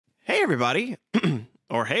Hey, everybody.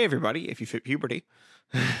 Or hey, everybody, if you fit puberty.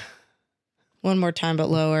 One more time, but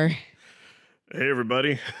lower. Hey,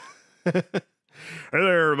 everybody. Hey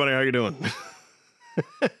there, everybody. How you doing?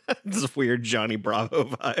 This is a weird Johnny Bravo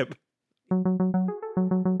vibe.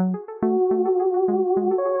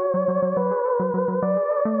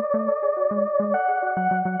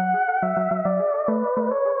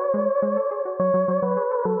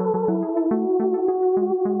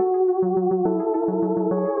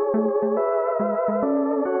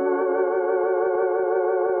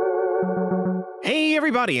 Hey,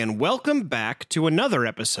 everybody, and welcome back to another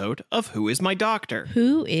episode of Who is My Doctor?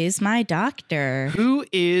 Who is my doctor? Who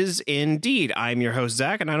is indeed. I'm your host,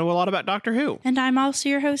 Zach, and I know a lot about Doctor Who. And I'm also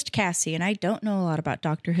your host, Cassie, and I don't know a lot about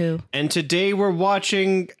Doctor Who. And today we're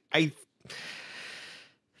watching...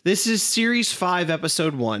 This is Series 5,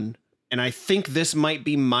 Episode 1, and I think this might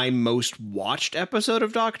be my most watched episode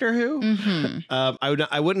of Doctor Who. Mm-hmm.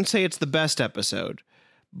 I wouldn't say it's the best episode,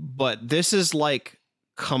 but this is like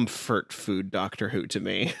comfort food Doctor Who to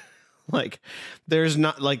me. Like, there's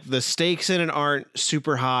not, like, the stakes in it aren't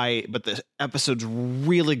super high, but the episode's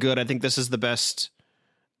really good. I think this is the best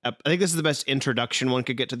introduction one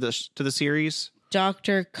could get to the series.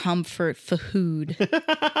 Doctor Comfort Food.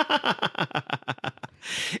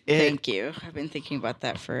 Thank you. I've been thinking about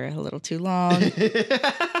that for a little too long.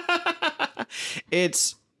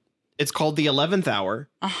 It's called The 11th Hour.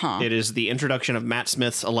 Uh-huh. It is the introduction of Matt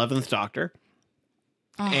Smith's 11th Doctor.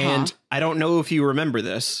 Uh-huh. And I don't know if you remember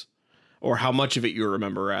this, or how much of it you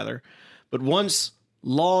remember, rather. But once,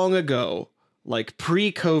 long ago, like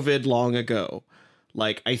pre-COVID long ago,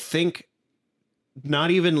 like I think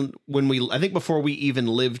before we even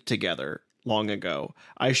lived together long ago,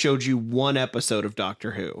 I showed you one episode of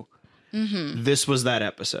Doctor Who. Mm-hmm. This was that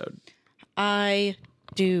episode. I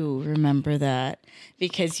do remember that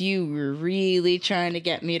because you were really trying to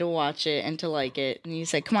get me to watch it and to like it. And you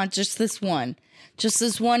said, come on, just this one. Just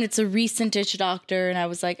this one. It's a recent-ish Doctor. And I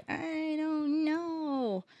was like, I don't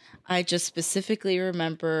know. I just specifically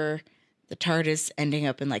remember the TARDIS ending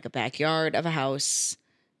up in like a backyard of a house.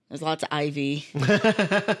 There's lots of ivy.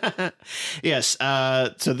 Yes.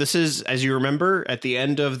 So this is, as you remember, at the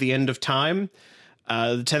end of time,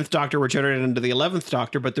 the 10th Doctor regenerated into the 11th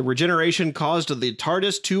Doctor, but the regeneration caused the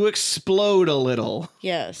TARDIS to explode a little.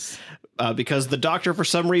 Yes. Because the Doctor, for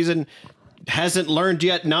some reason, hasn't learned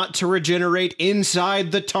yet not to regenerate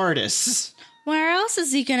inside the TARDIS. Where else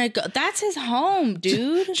is he gonna go? That's his home,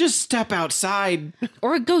 dude. Just step outside.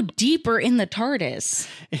 Or go deeper in the TARDIS.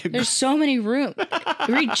 There's so many rooms.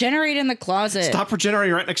 Regenerate in the closet. Stop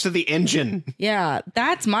regenerating right next to the engine. Yeah,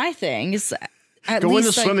 that's my thing. Is at Go least in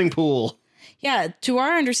the swimming pool. Yeah, to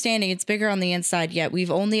our understanding, it's bigger on the inside, yet we've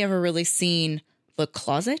only ever really seen the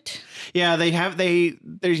closet. Yeah, they haven't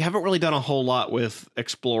really done a whole lot with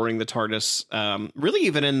exploring the TARDIS. Really,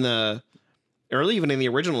 even in the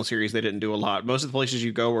original series, they didn't do a lot. Most of the places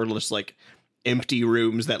you go are just like empty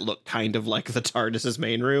rooms that look kind of like the TARDIS's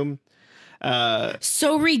main room.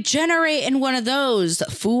 So regenerate in one of those,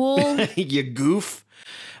 fool. You goof.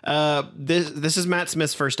 This is Matt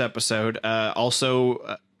Smith's first episode.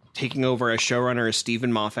 Also taking over as showrunner is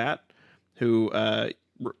Stephen Moffat, who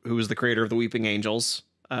was the creator of The Weeping Angels.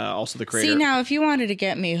 Also the creator. See, now, if you wanted to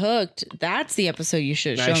get me hooked, that's the episode you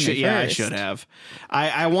should have shown me first. Yeah, I should have.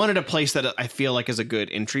 I wanted a place that I feel like is a good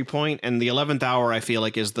entry point, and the 11th Hour I feel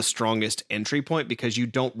like is the strongest entry point because you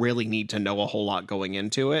don't really need to know a whole lot going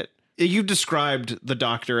into it. You've described the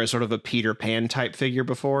Doctor as sort of a Peter Pan type figure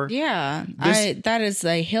before. Yeah, that is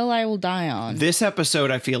a hill I will die on. This episode,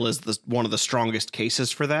 I feel, is one of the strongest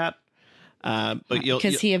cases for that. But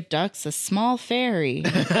because he abducts a small fairy.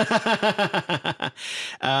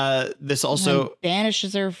 This also and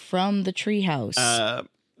banishes her from the treehouse.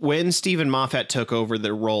 When Stephen Moffat took over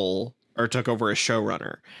the role, or took over as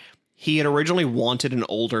showrunner, he had originally wanted an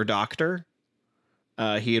older Doctor.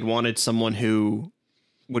 He had wanted someone who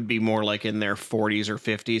would be more like in their 40s or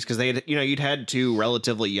 50s, because they had, you'd had two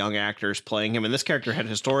relatively young actors playing him, and this character had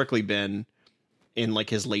historically been in like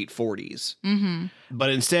his late 40s. Mm-hmm. But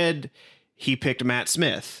instead, he picked Matt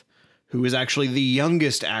Smith, who is actually the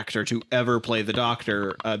youngest actor to ever play the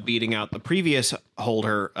Doctor, beating out the previous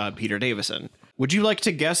holder, Peter Davison. Would you like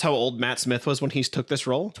to guess how old Matt Smith was when he took this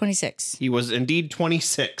role? 26. He was indeed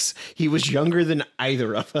 26. He was younger than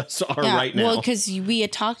either of us are right now. Well, because we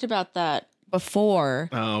had talked about that before.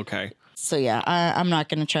 Oh, okay. So yeah, I'm not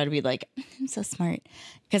going to try to be like, I'm so smart.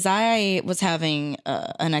 Because I was having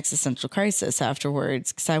an existential crisis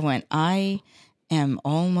afterwards. Because I am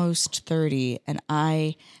almost 30 and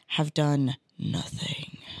I have done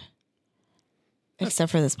nothing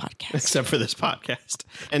Except for this podcast. Except for this podcast.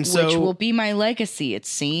 And Which so will be my legacy, it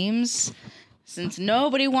seems. Since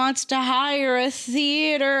nobody wants to hire a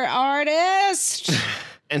theater artist.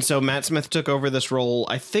 And so Matt Smith took over this role,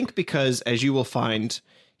 I think because, as you will find,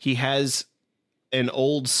 he has an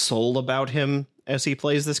old soul about him as he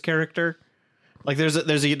plays this character. Like there's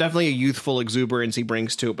definitely a youthful exuberance he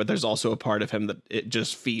brings to it, but there's also a part of him that it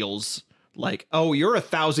just feels like, oh, you're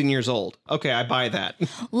 1,000 years old. Okay, I buy that.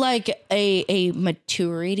 Like a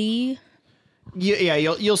maturity. Yeah,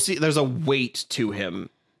 you'll see. There's a weight to him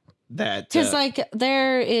that because like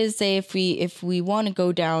there is a if we want to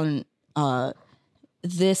go down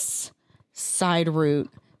this side route,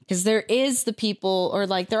 because there is the people, or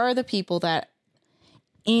like there are the people that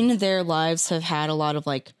in their lives have had a lot of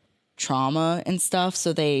like trauma and stuff,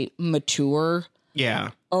 so they mature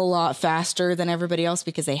a lot faster than everybody else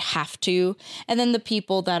because they have to. And then the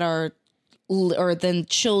people that are, or then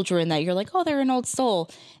children that you're like, oh, they're an old soul.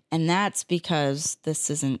 And that's because this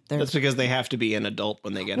isn't their... That's because they have to be an adult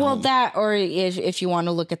when they get home. Well, that, or if you want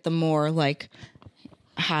to look at the more like,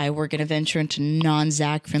 hi, we're going to venture into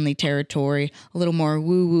non-Zach friendly territory, a little more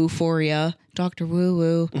woo-woo for you, Dr.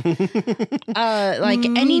 Woo-woo. Like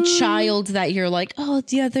any child that you're like, oh,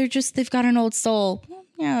 yeah, they've got an old soul.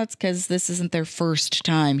 Yeah, that's because this isn't their first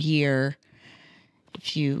time here.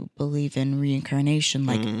 If you believe in reincarnation,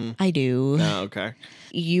 like I do. Oh, okay.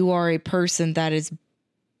 You are a person that is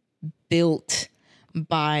built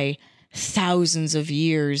by thousands of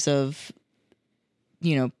years of,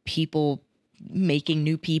 people making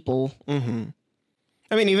new people. Mm-hmm.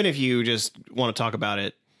 I mean, even if you just want to talk about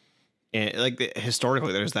it, like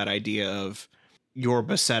historically, there's that idea of you're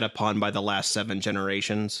beset upon by the last 7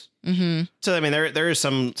 generations. Mm-hmm. So, I mean, there is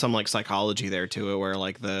some like psychology there to it, where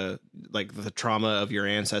like the trauma of your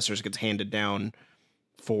ancestors gets handed down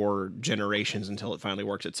for generations until it finally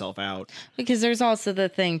works itself out. Because there's also the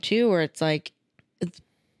thing too, where it's like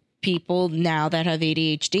people now that have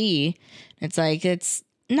ADHD, it's like, it's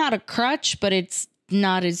not a crutch, but it's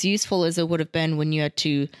not as useful as it would have been when you had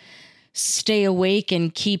to stay awake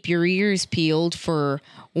and keep your ears peeled for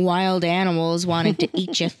wild animals wanting to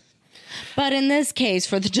eat you. But in this case,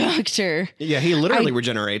 for the doctor, yeah, he literally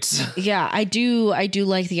regenerates. Yeah, I do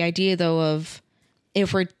like the idea though of,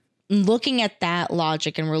 if we're looking at that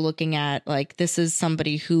logic and we're looking at like, this is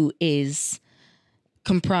somebody who is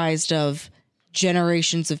comprised of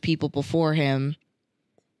generations of people before him.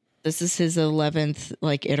 This is his 11th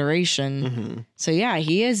like iteration. Mm-hmm. So yeah,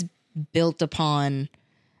 he is built upon,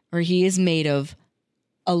 or he is made of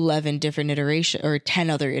 11 different iterations or 10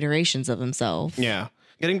 other iterations of himself. Yeah.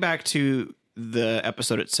 Getting back to the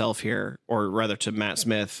episode itself here, or rather to Matt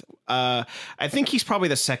Smith, I think he's probably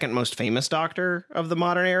the second most famous doctor of the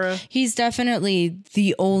modern era. He's definitely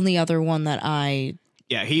the only other one that I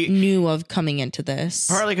knew of coming into this.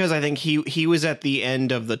 Partly because I think he was at the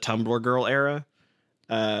end of the Tumblr girl era.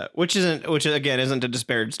 Which again isn't to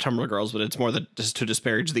disparage Tumblr girls, but it's more just to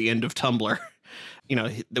disparage the end of Tumblr.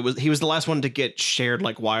 He was the last one to get shared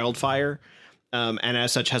like wildfire, and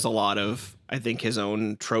as such has a lot of, I think, his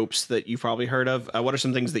own tropes that you've probably heard of. What are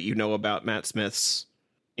some things that you know about Matt Smith's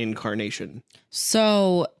incarnation?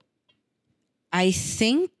 So, I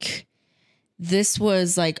think this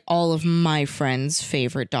was like all of my friends'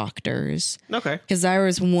 favorite doctors. Okay. Because there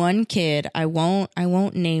was one kid, I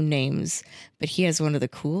won't name names, but he has one of the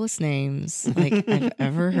coolest names like I've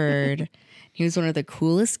ever heard. He was one of the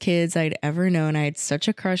coolest kids I'd ever known. I had such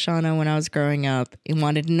a crush on him when I was growing up. He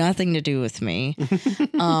wanted nothing to do with me.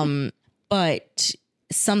 But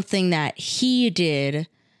something that he did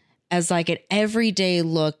as like an everyday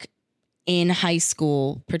look in high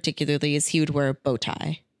school, particularly, is he would wear a bow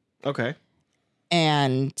tie. Okay.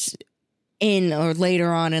 And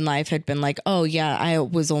later on in life had been like, oh yeah, I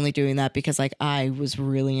was only doing that because like I was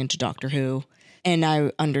really into Doctor Who. And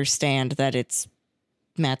I understand that it's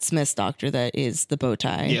Matt Smith's doctor that is the bow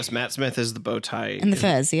tie. Yes, Matt Smith is the bow tie. And the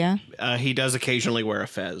fez, yeah. He does occasionally wear a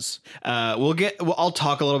fez. I'll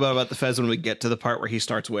talk a little bit about the fez when we get to the part where he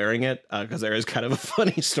starts wearing it, because there is kind of a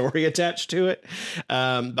funny story attached to it.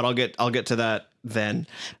 But I'll get to that then.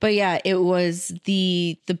 But yeah, it was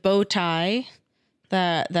the bow tie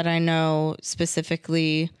that I know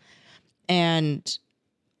specifically, and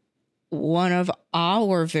one of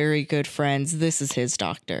our very good friends, this is his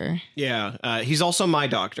doctor. Yeah, he's also my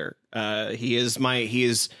doctor. He is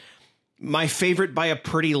my favorite by a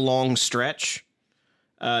pretty long stretch.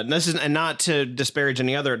 And not to disparage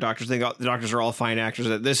any other doctors. The doctors are all fine actors.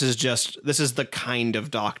 This is the kind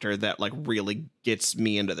of doctor that like really gets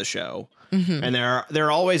me into the show. Mm-hmm. And there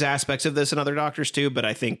are always aspects of this in other doctors too, but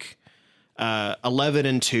I think 11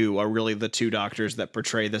 and 2 are really the two doctors that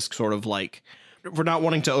portray this sort of like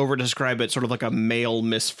wanting to over describe it, sort of like a male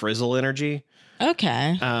Miss Frizzle energy.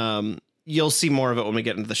 Okay. You'll see more of it when we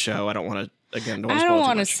get into the show. I don't want to again. I don't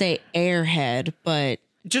want to say airhead, but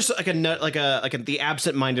just like the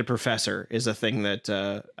absent-minded professor is a thing that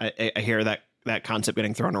I hear that concept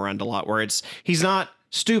getting thrown around a lot. Where he's not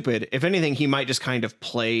stupid. If anything, he might just kind of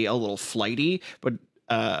play a little flighty, but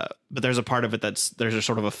there's a part of it there's a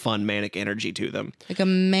sort of a fun manic energy to them, like a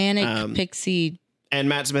manic pixie. And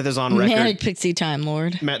Matt Smith is on record. Manic pixie time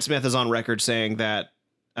lord. Matt Smith is on record saying that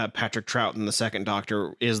Patrick Troughton, the second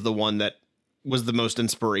Doctor, is the one that was the most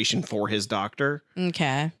inspiration for his Doctor.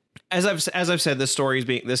 Okay. As I've said,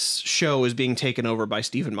 this show is being taken over by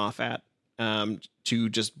Stephen Moffat. To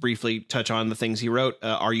just briefly touch on the things he wrote: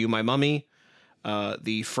 "Are You My Mummy?"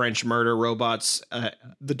 The French Murder Robots,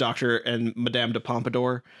 the Doctor and Madame de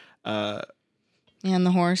Pompadour, and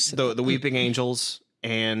the horse, the Weeping Angels,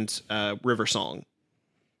 and River Song,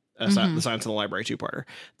 the Silence in the Library two-parter.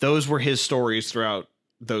 Those were his stories throughout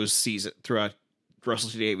those seasons, throughout Russell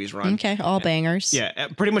T Davies' run. Okay, all bangers. Yeah,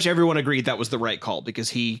 pretty much everyone agreed that was the right call because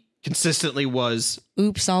he consistently was.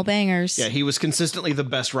 Oops, all bangers. Yeah, he was consistently the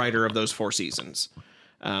best writer of those 4 seasons.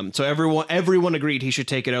 So everyone agreed he should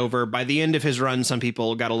take it over. By the end of his run, some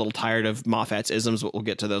people got a little tired of Moffat's isms, but we'll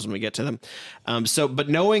get to those when we get to them. But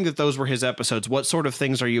knowing that those were his episodes, what sort of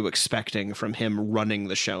things are you expecting from him running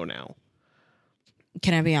the show now?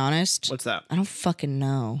 Can I be honest? What's that? I don't fucking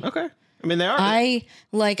know. Okay. I mean, they are. I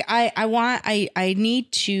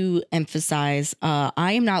need to emphasize,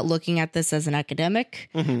 I am not looking at this as an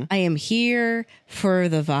academic. I am here for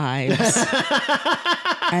the vibes.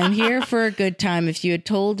 I'm here for a good time. If you had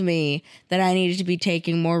told me that I needed to be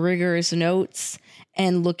taking more rigorous notes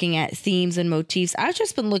and looking at themes and motifs, I've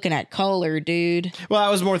just been looking at color, dude. Well, I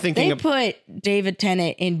was more thinking they put David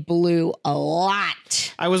Tennant in blue a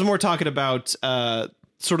lot. I was more talking about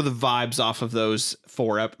sort of the vibes off of those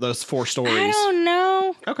 4 stories. I don't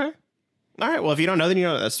know. Okay. All right. Well, if you don't know, then you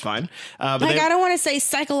know that's fine. But I don't want to say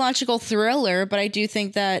psychological thriller, but I do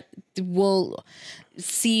think that we'll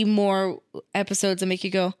see more episodes that make you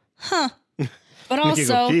go, huh. But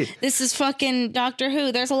also, this is fucking Doctor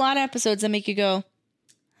Who. There's a lot of episodes that make you go,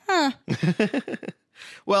 huh.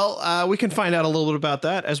 Well, we can find out a little bit about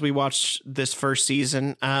that as we watch this first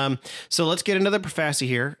season. So let's get into the Professor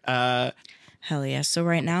here. Hell yeah. So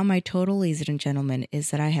right now, my total, ladies and gentlemen,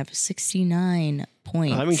 is that I have 69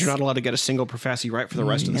 points. That means you're not allowed to get a single Professor right for the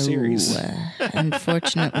rest of the series.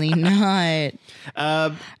 Unfortunately not.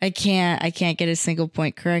 I can't get a single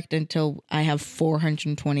point correct until I have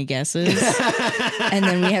 420 guesses. And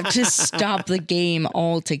then we have to stop the game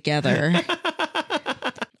altogether.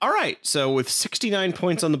 All right. So with 69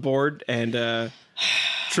 points on the board and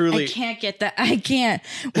truly, I can't get that. I can't.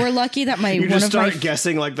 We're lucky that you just start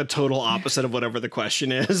guessing like the total opposite of whatever the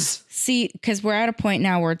question is. See, because we're at a point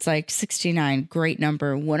now where it's like 69, great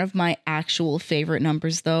number. One of my actual favorite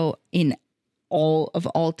numbers, though, in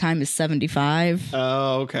all time is 75.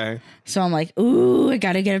 Oh, okay. So I'm like, ooh, I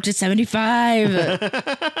gotta get up to 75.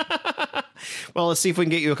 Well, let's see if we can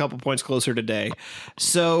get you a couple points closer today.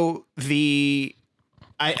 So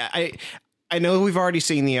I know we've already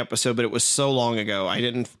seen the episode, but it was so long ago. I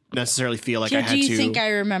didn't necessarily feel like I had to. Do you think I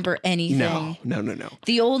remember anything? No.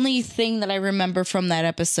 The only thing that I remember from that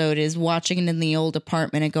episode is watching it in the old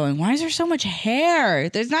apartment and going, why is there so much hair?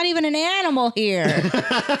 There's not even an animal here.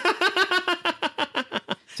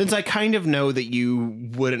 Since I kind of know that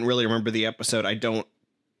you wouldn't really remember the episode, I don't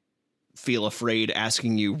feel afraid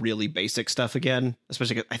asking you really basic stuff again,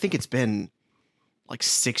 especially 'cause I think it's been like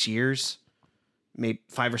 6 years. Maybe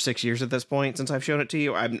 5 or 6 years at this point since I've shown it to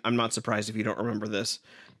you. I'm not surprised if you don't remember this.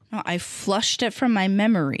 No, I flushed it from my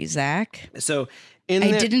memory, Zach. So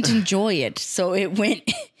I didn't enjoy it. So it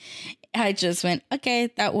went, I just went, okay,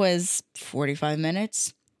 that was 45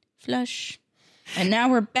 minutes. Flush. And now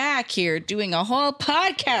we're back here doing a whole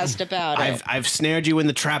podcast about it. I've snared you in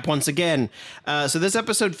the trap once again. So this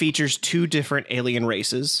episode features 2 different alien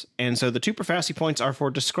races. And so the 2 Professor points are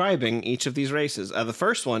for describing each of these races. The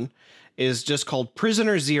first one is just called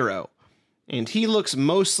Prisoner Zero, and he looks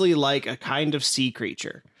mostly like a kind of sea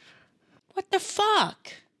creature. What the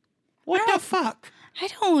fuck? What the fuck? I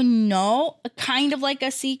don't know. A kind of like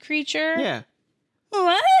a sea creature? Yeah.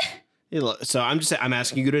 What? So I'm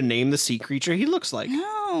asking you to name the sea creature he looks like.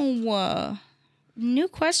 No. New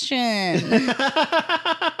question.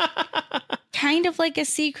 Kind of like a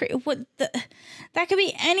sea creature. That could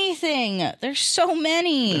be anything. There's so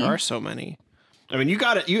many. There are so many. I mean, you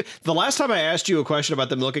got it. The last time I asked you a question about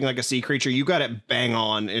them looking like a sea creature, you got it bang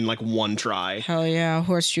on in like one try. Hell yeah,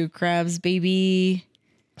 horseshoe crabs, baby.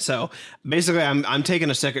 So basically, I'm taking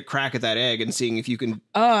a second crack at that egg and seeing if you can.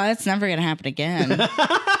 Oh, that's never going to happen again.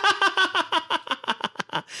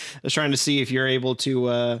 I was trying to see if you're able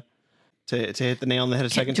to hit the nail on the head a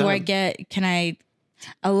second time.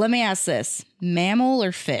 Let me ask this: mammal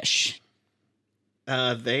or fish?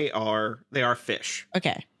 They are fish.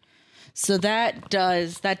 Okay. So that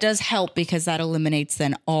does help because that eliminates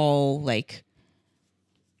then all like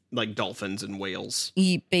dolphins and whales.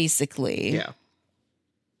 Basically. Yeah.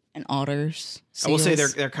 And otters. Seals. I will say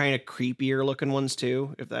they're kind of creepier looking ones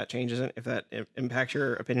too, if that impacts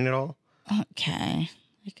your opinion at all. Okay.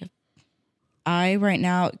 I right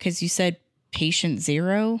now, because you said patient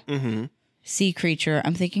zero, sea creature,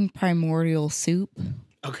 I'm thinking primordial soup.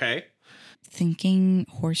 Okay. Thinking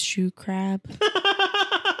horseshoe crab.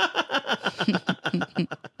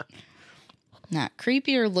 Not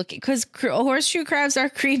creepier looking, because horseshoe crabs are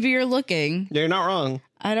creepier looking. You're not wrong.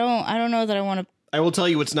 I don't know that I want to. I will tell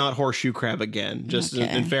you it's not horseshoe crab again. Just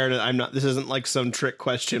in fairness, I'm not. This isn't like some trick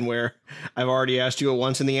question where I've already asked you it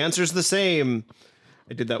once and the answer's the same.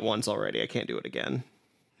 I did that once already. I can't do it again.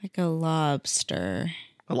 Like a lobster.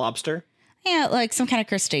 A lobster? Yeah, like some kind of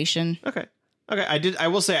crustacean. Okay. I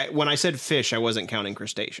will say when I said fish, I wasn't counting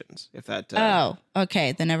crustaceans. If that. Oh,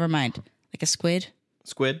 okay. Then never mind. Like a squid.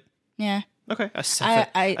 Squid. Yeah. Okay. A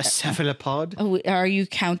cephalopod. Are you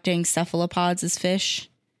counting cephalopods as fish?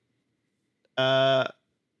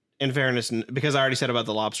 In fairness, because I already said about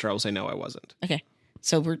the lobster, I will say no, I wasn't. Okay.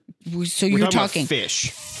 So you're talking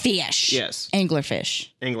fish. Fish. Yes. Anglerfish.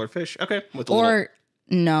 Anglerfish. Okay.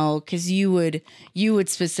 No, because you would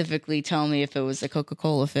specifically tell me if it was a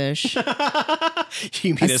Coca-Cola fish. You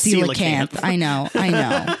mean a coelacanth. I know.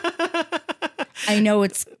 I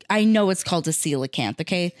know it's called a coelacanth,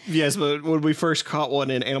 okay? Yes, but when we first caught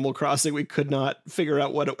one in Animal Crossing, we could not figure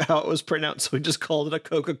out how it was pronounced, so we just called it a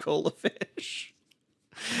Coca-Cola fish.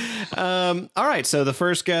 All right, so the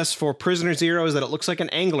first guess for Prisoner Zero is that it looks like an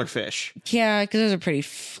anglerfish. Yeah, because those are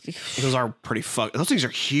pretty... Those things are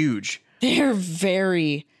huge. They're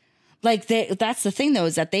very... that's the thing, though,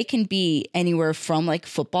 is that they can be anywhere from, like,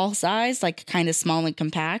 football size, like, kind of small and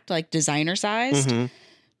compact, like, designer sized,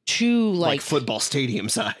 to, like... football stadium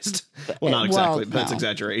sized. Well, not exactly. That's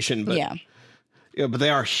exaggeration, but... Yeah, but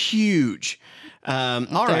they are huge. All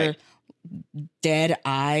right. Dead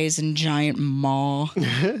eyes and giant maw.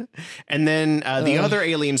 And then the other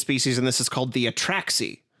alien species, and this is called the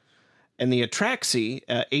Atraxi. And the Atraxi,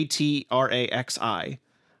 Atraxi,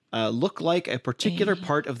 look like a particular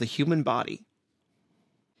part of the human body.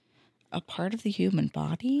 A part of the human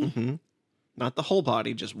body? Mm-hmm. Not the whole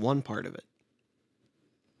body, just one part of it.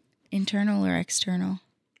 Internal or external?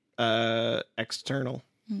 External.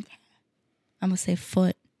 Okay. I'm going to say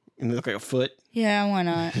foot. And they look like a foot? Yeah, why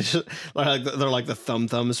not? They're like the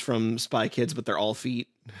thumbs from Spy Kids, but they're all feet.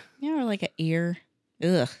 Yeah, or like an ear.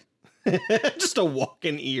 Ugh. Just a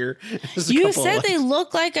walking ear. You said they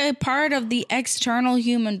look like a part of the external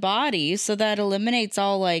human body, so that eliminates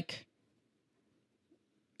all like...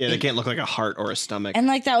 Yeah, they can't look like a heart or a stomach. And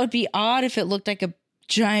like that would be odd if it looked like a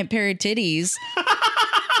giant pair of titties.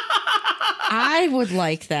 I would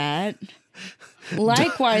like that.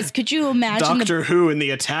 Likewise, could you imagine Doctor Who in the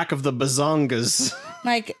Attack of the Bazongas?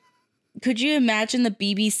 Like, could you imagine the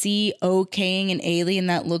BBC okaying an alien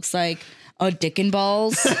that looks like a dick and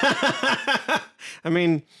balls? I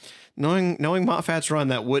mean, knowing Moffats Run,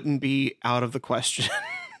 that wouldn't be out of the question.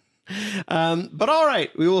 But all right,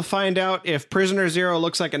 we will find out if Prisoner Zero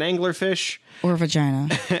looks like an anglerfish or vagina,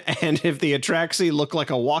 and if the Atraxi look like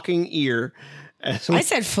a walking ear. I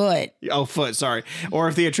said foot. Oh, foot. Sorry. Or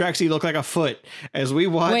if the Atraxi look like a foot as we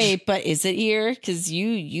watch. Wait, but is it ear? Because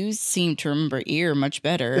you seem to remember ear much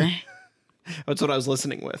better. That's what I was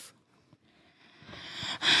listening with.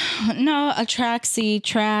 No, Atraxi,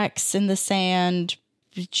 tracks in the sand,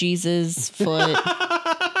 Jesus, foot.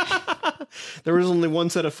 There was only one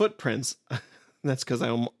set of footprints. That's because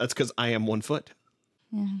I am 1 foot.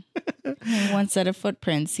 Yeah. One set of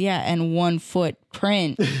footprints, yeah, and 1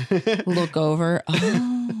 footprint. Look over.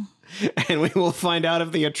 Oh. And we will find out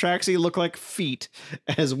if the Atraxi look like feet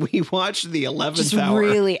as we watch the 11th Just Hour.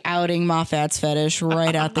 Really outing Moffat's fetish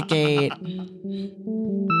right out the gate.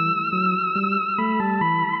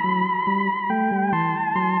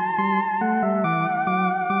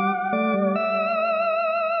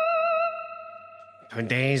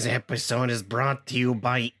 Today's episode is brought to you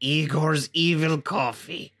by Igor's Evil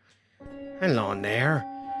Coffee. Hello there.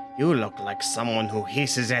 You look like someone who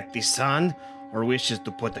hisses at the sun or wishes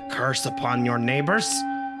to put a curse upon your neighbors.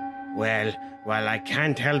 Well, while I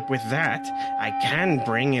can't help with that, I can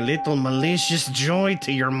bring a little malicious joy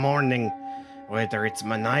to your morning. Whether it's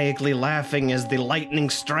maniacally laughing as the lightning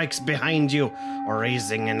strikes behind you, or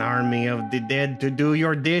raising an army of the dead to do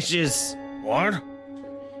your dishes. What?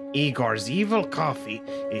 Igor's evil coffee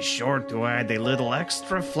is sure to add a little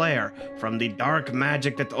extra flair from the dark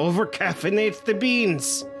magic that over-caffeinates the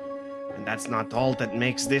beans. And that's not all that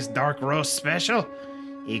makes this dark roast special.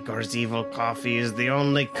 Igor's evil coffee is the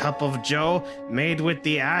only cup of joe made with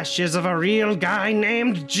the ashes of a real guy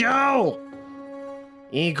named Joe.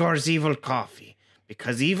 Igor's evil coffee,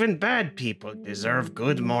 because even bad people deserve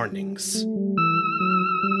good mornings.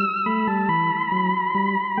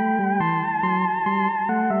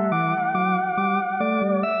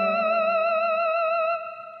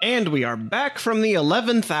 And we are back from the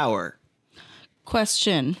 11th hour.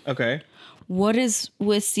 Question. Okay. What is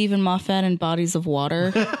with Stephen Moffat and Bodies of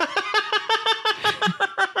Water?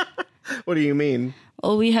 What do you mean?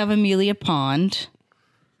 Well, we have Amelia Pond,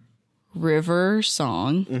 River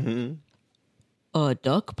Song, a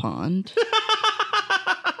duck pond.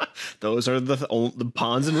 Those are the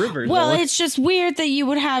ponds and rivers. Well, it's just weird that you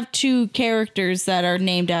would have two characters that are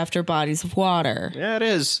named after bodies of water. Yeah, it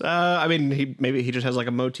is. I mean, maybe he just has like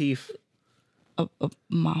a motif.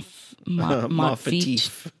 Motif.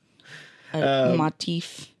 Motif.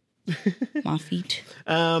 Motif.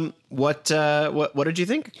 What did you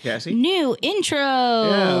think, Cassie? New intro.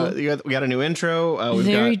 Yeah, we got a new intro.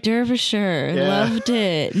 Very Derbyshire. Yeah. Loved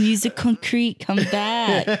it. Music Concrete, come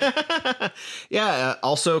back. Yeah,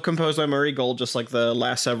 also composed by Murray Gold, just like the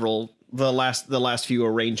last few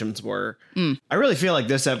arrangements were. I really feel like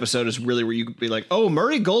this episode is really where you could be like, oh,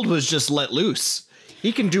 Murray Gold was just let loose.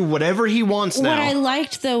 He can do whatever he wants now. What I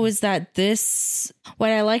liked, though, is that what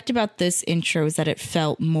I liked about this intro is that it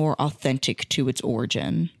felt more authentic to its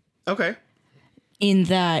origin. Okay. In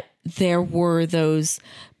that there were those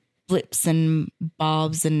blips and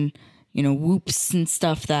bobs and, whoops and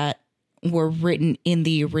stuff that were written in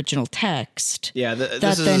the original text. Yeah.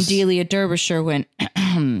 Then Delia Derbyshire went,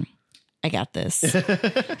 I got this.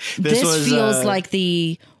 This feels like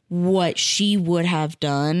what she would have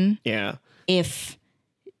done. Yeah. If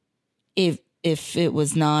it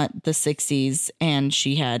was not the 60s and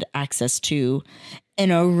she had access to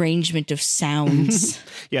an arrangement of sounds.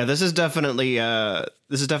 Yeah, this is definitely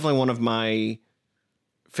one of my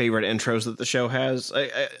favorite intros that the show has.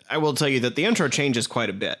 I will tell you that the intro changes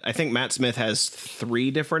quite a bit. I think Matt Smith has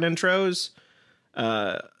 3 different intros.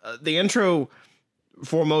 The intro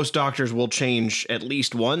for most Doctors will change at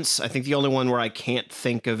least once. I think the only one where I can't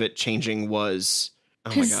think of it changing was...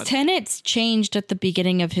 Because Tennant's changed at the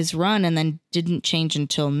beginning of his run and then didn't change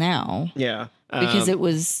until now. Yeah. Because it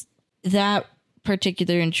was... That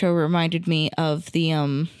particular intro reminded me of the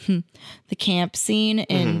camp scene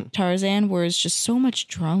in Tarzan, where it's just so much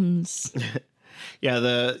drums. They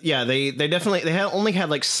only had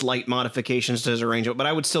like slight modifications to his arrangement, but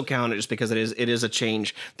I would still count it just because it is a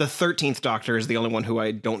change. The 13th Doctor is the only one who I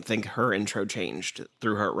don't think her intro changed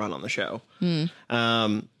through her run on the show.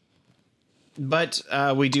 But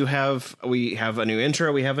we have a new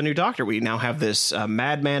intro. We have a new Doctor. We now have this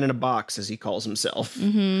madman in a box, as he calls himself.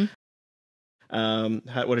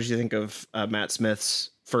 What did you think of Matt Smith's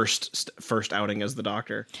first outing as the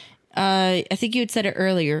Doctor? I think you had said it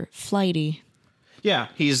earlier. Flighty. Yeah,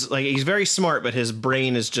 he's very smart, but his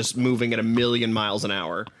brain is just moving at 1,000,000 miles an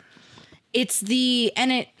hour. I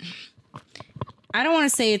don't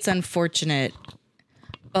want to say it's unfortunate,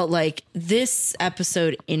 but like this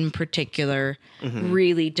episode in particular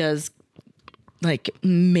really does like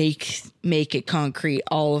make it concrete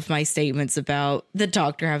all of my statements about the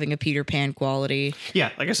Doctor having a Peter Pan quality.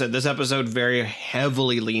 Yeah, like I said, this episode very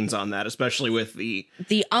heavily leans on that, especially with the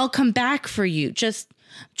I'll come back for you. Just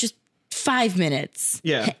 5 minutes.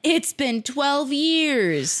 Yeah. It's been 12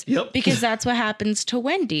 years. Yep. Because that's what happens to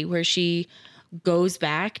Wendy, where she goes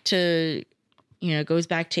back to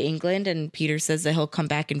England, and Peter says that he'll come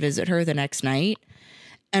back and visit her the next night.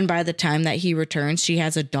 And by the time that he returns, she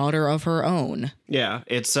has a daughter of her own. Yeah,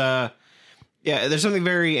 it's there's something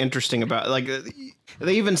very interesting about, like,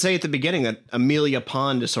 they even say at the beginning that Amelia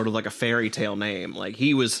Pond is sort of like a fairy tale name. Like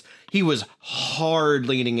he was hard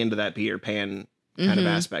leaning into that Peter Pan kind of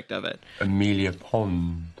aspect of it. Amelia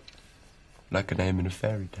Pond, like a name in a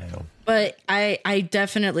fairy tale. But I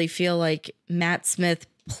definitely feel like Matt Smith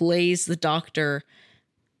plays the Doctor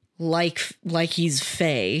like he's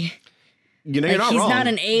Fae. You're not wrong. He's not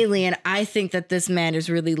an alien. I think that this man is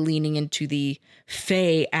really leaning into the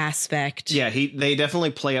Fae aspect. Yeah, they definitely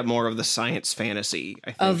play up more of the science fantasy,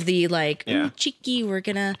 I think. Of the cheeky, we're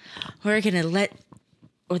gonna let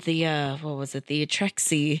the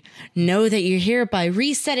Atrexy know that you're here by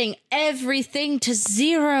resetting everything to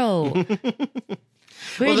 0.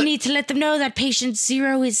 We need to let them know that patient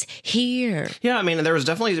 0 is here. Yeah, I mean, there was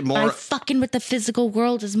definitely more. I'm fucking with the physical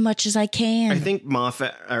world as much as I can. I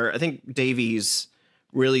think Davies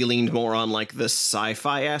really leaned more on like the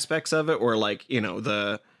sci-fi aspects of it, or like, you know,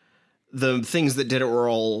 the things that did it were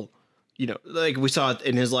all, you know, like we saw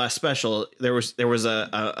in his last special, there was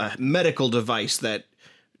a medical device that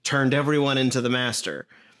turned everyone into the master.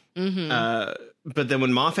 But then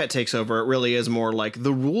when Moffat takes over, it really is more like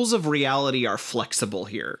the rules of reality are flexible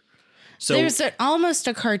here. So there's almost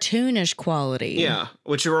a cartoonish quality. Yeah,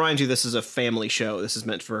 which reminds you, this is a family show. This is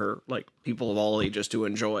meant for like people of all ages to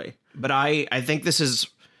enjoy. But I think this is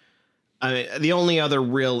the only other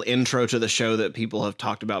real intro to the show that people have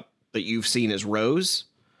talked about that you've seen is Rose.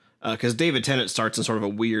 Because David Tennant starts in sort of a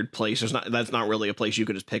weird place. That's not really a place you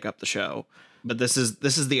could just pick up the show. But this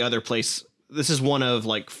is the other place. This is one of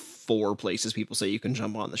like 4 places people say you can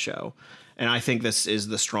jump on the show. And I think this is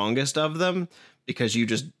the strongest of them because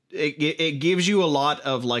it gives you a lot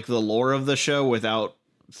of like the lore of the show without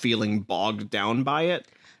feeling bogged down by it.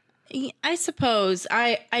 I suppose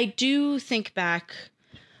I do think back,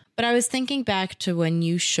 but I was thinking back to when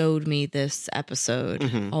you showed me this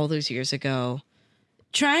episode all those years ago,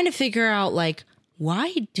 trying to figure out like,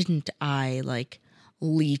 why didn't I like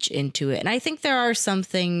leech into it? And I think there are some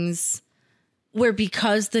things where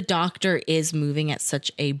because the Doctor is moving at such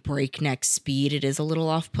a breakneck speed, it is a little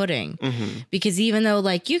off-putting. Because even though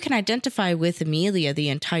like you can identify with Amelia the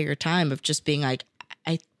entire time of just being like,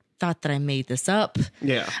 I thought that I made this up.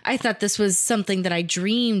 Yeah. I thought this was something that I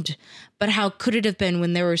dreamed, but how could it have been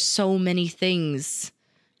when there were so many things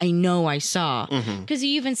I know I saw? Because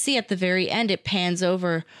you even see at the very end, it pans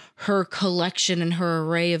over her collection and her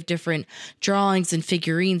array of different drawings and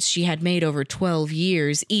figurines she had made over 12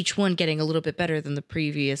 years, each one getting a little bit better than the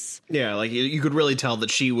previous. Yeah, like you could really tell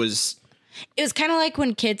that she was... It was kind of like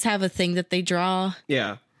when kids have a thing that they draw.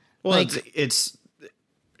 Yeah. Well, like, it's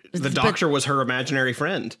the Doctor was her imaginary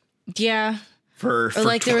friend. Yeah. For or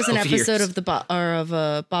like there was an episode years.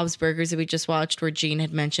 of Bob's Burgers that we just watched where Gene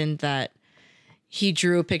had mentioned that he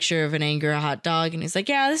drew a picture of an angry hot dog and he's like,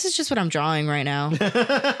 yeah, this is just what I'm drawing right now.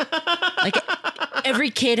 Like every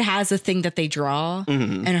kid has a thing that they draw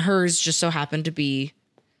and hers just so happened to be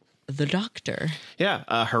the Doctor.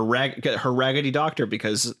 Yeah. Her raggedy Doctor,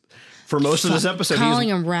 because for most of this episode, calling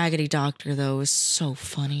him Raggedy Doctor though is so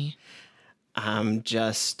funny. I'm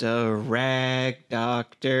just a rag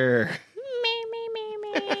doctor.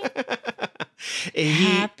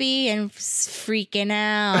 Happy and freaking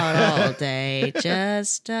out all day.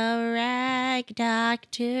 Just a rag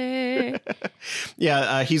doctor.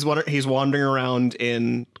 Yeah, he's wandering around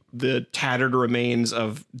in the tattered remains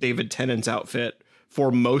of David Tennant's outfit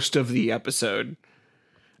for most of the episode.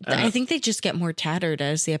 I think they just get more tattered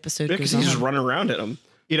as the episode goes on. Because he's just running around in them.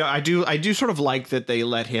 You know, I do sort of like that they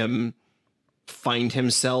let him find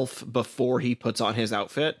himself before he puts on his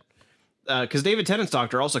outfit. Because David Tennant's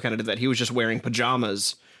Doctor also kind of did that. He was just wearing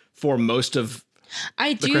pajamas for most of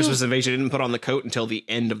the Christmas Invasion. He didn't put on the coat until the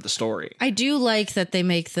end of the story. I do like that they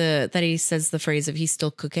make that he says the phrase of he's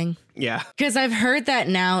still cooking. Yeah. Because I've heard that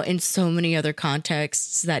now in so many other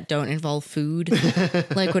contexts that don't involve food.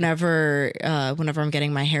 Like whenever I'm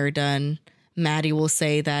getting my hair done, Maddie will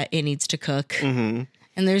say that it needs to cook. And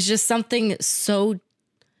there's just something so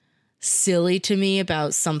silly to me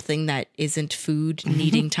about something that isn't food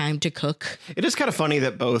needing time to cook. It is kind of funny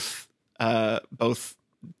that both 10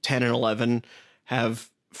 and 11 have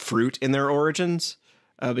fruit in their origins,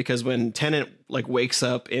 because when Tennant like wakes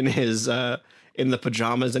up in his in the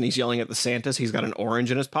pajamas and he's yelling at the Santas, he's got an orange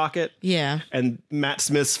in his pocket. Yeah. And Matt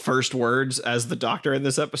Smith's first words as the Doctor in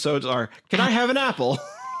this episode are, "Can I have an apple?"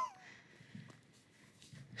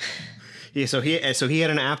 Yeah, so he had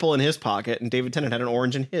an apple in his pocket, and David Tennant had an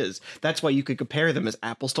orange in his. That's why you could compare them as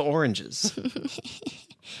apples to oranges.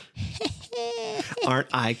 Aren't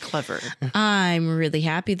I clever? I'm really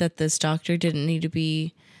happy that this Doctor didn't need to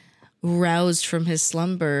be roused from his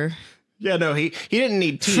slumber. Yeah, no, he didn't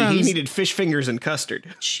need tea. He needed fish fingers and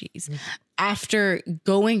custard. Jeez. After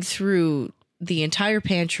going through the entire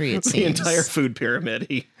pantry, it seems. The entire food pyramid.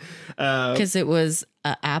 Because it was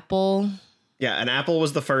apple... Yeah, an apple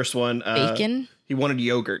was the first one. Bacon? He wanted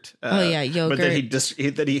yogurt. Yogurt. But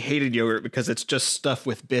then he hated yogurt because it's just stuff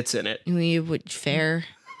with bits in it. Fair.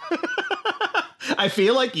 I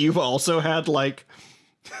feel like you've also had like,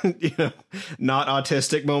 not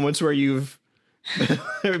autistic moments where you've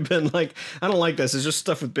been like, I don't like this. It's just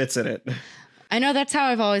stuff with bits in it. I know that's how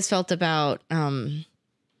I've always felt about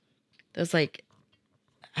those like,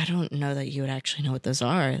 I don't know that you would actually know what those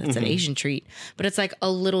are. That's an Asian treat. But it's like a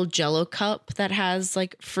little Jell-O cup that has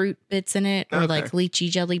like fruit bits in it or like lychee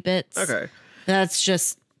jelly bits. Okay. That's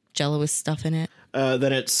just Jello with stuff in it.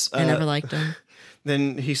 Then it's I never liked them.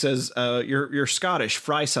 Then he says, you're Scottish,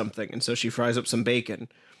 fry something. And so she fries up some bacon,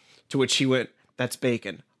 to which he went, that's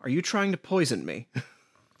bacon. Are you trying to poison me?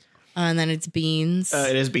 And then it's beans.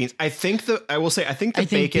 It is beans. I think the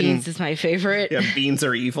bacon. Beans is my favorite. Yeah, beans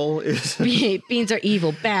are evil. Beans are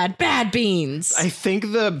evil. Bad beans. I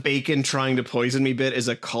think the bacon trying to poison me bit is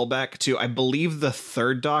a callback to, I believe the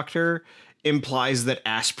third Doctor implies that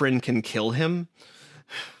aspirin can kill him.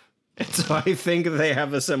 And so I think they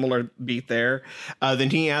have a similar beat there.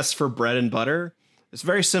 Then he asks for bread and butter. It's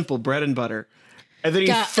very simple, bread and butter. And then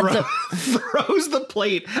he throws the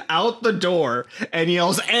plate out the door and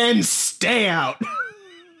yells, and stay out.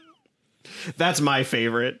 That's my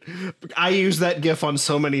favorite. I use that gif on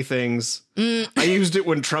so many things. I used it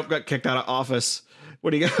when Trump got kicked out of office.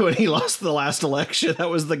 When he lost the last election,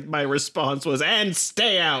 that was my response was, and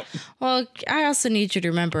stay out. Well, I also need you to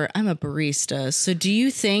remember, I'm a barista. So do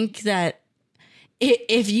you think that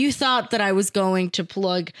if you thought that I was going to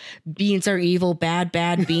plug beans are evil, bad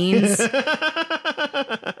beans,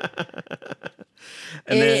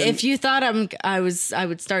 if you thought I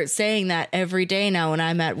would start saying that every day now when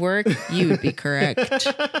I'm at work, you would be correct.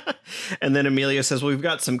 And then Amelia says, well, we've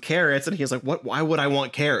got some carrots. And he's like, what? Why would I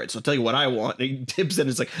want carrots? I'll tell you what I want. And he dips in.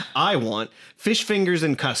 It's like, I want fish fingers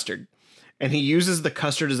and custard. And he uses the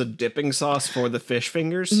custard as a dipping sauce for the fish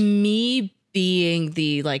fingers. Me being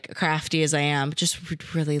the crafty as I am, just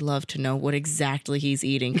would really love to know what exactly he's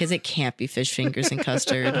eating, because it can't be fish fingers and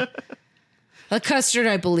custard. A custard,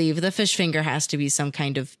 I believe. The fish finger has to be some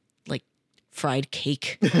kind of fried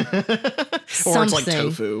cake. Or it's like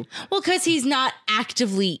tofu. Well, because he's not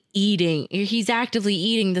actively eating. He's actively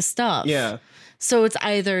eating the stuff. Yeah. So it's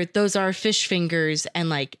either those are fish fingers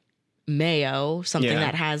and mayo, something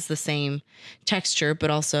that has the same texture, but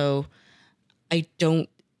also I don't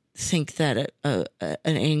think that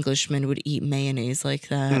an Englishman would eat mayonnaise like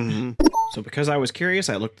that. Mm-hmm. So because I was curious,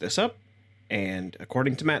 I looked this up, and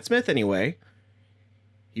according to Matt Smith anyway,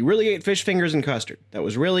 he really ate fish fingers and custard. That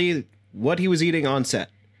was really what he was eating on set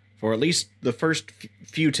for at least the first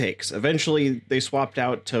few takes. Eventually they swapped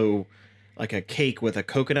out to a cake with a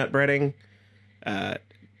coconut breading. And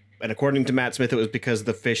according to Matt Smith, it was because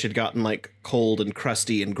the fish had gotten cold and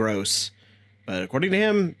crusty and gross. But according to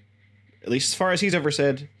him, at least as far as he's ever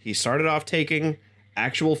said, he started off taking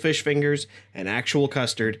actual fish fingers and actual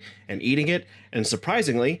custard and eating it and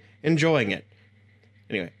surprisingly enjoying it.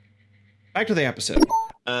 Anyway, back to the episode.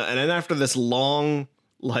 And then after this long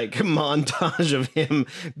montage of him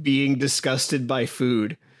being disgusted by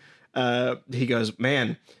food, he goes,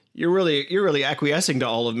 man, you're really acquiescing to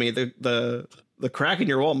all of me. The crack in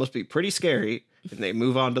your wall must be pretty scary. And they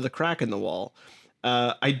move on to the crack in the wall.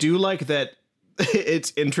 I do like that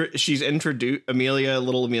little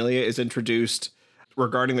Amelia is introduced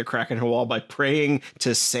regarding the crack in her wall by praying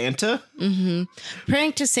to Santa. Mm-hmm.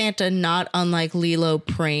 Praying to Santa, not unlike Lilo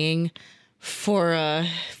praying for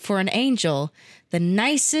an angel. The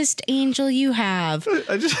nicest angel you have.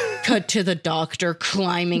 Cut to the Doctor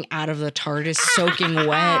climbing out of the TARDIS, soaking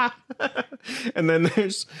wet. And then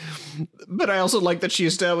but I also like that she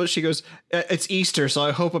goes, it's Easter, so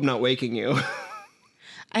I hope I'm not waking you.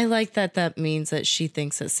 I like that means that she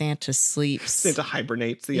thinks that Santa sleeps. Santa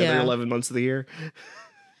hibernates the other 11 months of the year.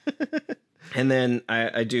 And then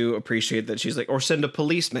I do appreciate that she's like, or send a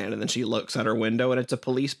policeman. And then she looks out her window and it's a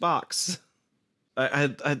police box.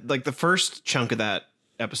 I like the first chunk of that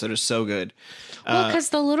episode is so good. Well, because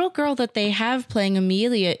the little girl that they have playing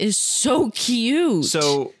Amelia is so cute.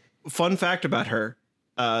 So fun fact about her,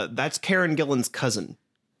 that's Karen Gillan's cousin.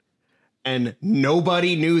 And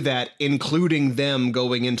nobody knew that, including them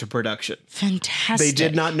going into production. Fantastic. They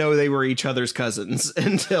did not know they were each other's cousins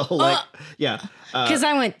until Because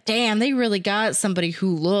I went, damn, they really got somebody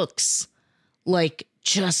who looks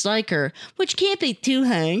just like her, which can't be too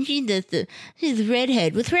hard. She's a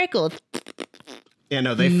redhead with freckles. Yeah,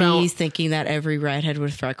 no, they found... He's thinking that every redhead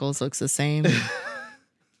with freckles looks the same.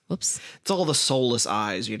 Whoops. It's all the soulless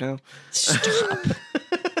eyes, you know? Stop.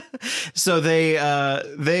 So they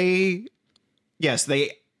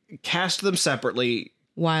cast them separately.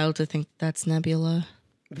 Wild to think that's Nebula.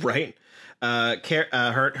 Right.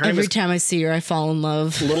 Her every time I see her, I fall in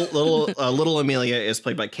love. Little Amelia is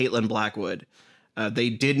played by Caitlin Blackwood.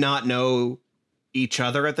 They did not know each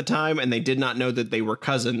other at the time, and they did not know that they were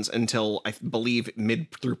cousins until I believe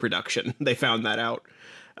mid through production. They found that out.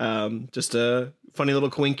 Just a funny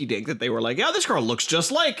little quinky dink that they were like, "Yeah, this girl looks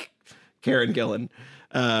just like Karen Gillan."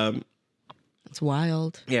 It's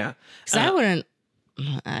wild. Yeah, because I wouldn't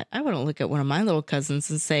I wouldn't look at one of my little cousins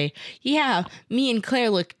and say, yeah, me and Claire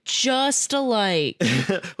look just alike.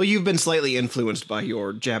 Well, you've been slightly influenced by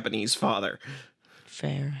your Japanese father.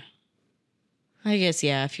 Fair. I guess,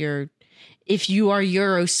 yeah, if you are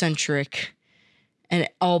Eurocentric and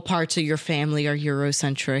all parts of your family are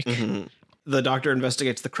Eurocentric. Mm-hmm. The doctor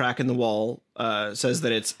investigates the crack in the wall, says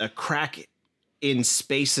that it's a crack in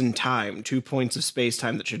space and time, 2 points of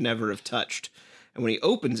space-time that should never have touched. And when he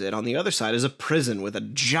opens it, on the other side is a prison with a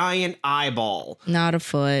giant eyeball. Not a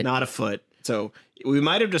foot. Not a foot. So we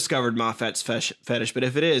might have discovered Moffat's fetish, but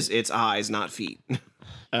if it is, it's eyes, not feet.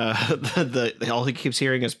 All he keeps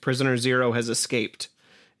hearing is "Prisoner Zero has escaped,"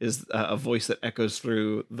 is a voice that echoes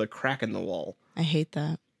through the crack in the wall. I hate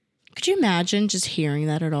that. Could you imagine just hearing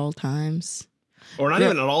that at all times? Or not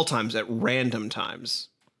even at all times, at random times.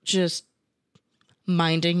 Just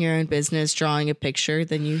minding your own business, drawing a picture,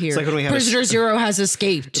 then you hear, like when we had Prisoner Zero has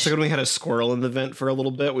escaped. It's like when we had a squirrel in the vent for a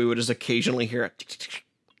little bit, we would just occasionally hear it.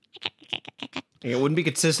 It wouldn't be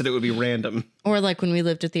consistent, it would be random. Or like when we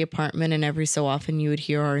lived at the apartment and every so often you would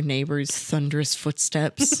hear our neighbor's thunderous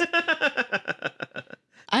footsteps.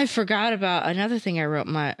 I forgot about another thing I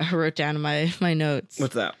wrote down in my notes.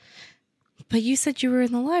 What's that? But you said you were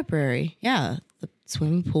in the library. Yeah, the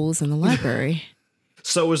swimming pool is in the library.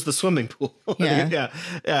 So was the swimming pool. Yeah.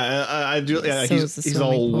 I do. Yeah, So is the he's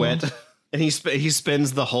swimming all pool. wet. And he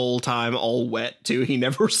spends the whole time all wet, too. He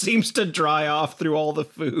never seems to dry off through all the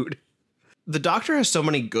food. The doctor has so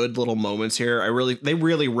many good little moments here. They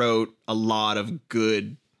really wrote a lot of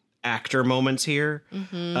good actor moments here.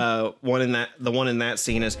 Mm-hmm. The one in that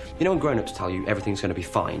scene is, You know when grown-ups tell you everything's going to be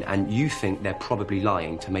fine, and you think they're probably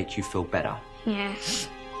lying to make you feel better? Yes.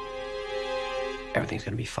 Everything's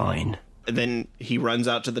going to be fine. and then he runs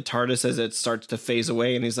out to the TARDIS as it starts to phase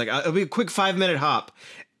away, and he's like, it'll be a quick 5-minute hop.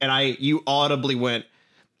 And you audibly went,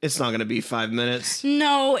 it's not going to be 5 minutes.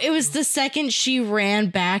 No, it was the second she ran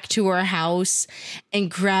back to her house and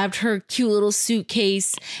grabbed her cute little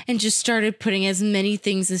suitcase and just started putting as many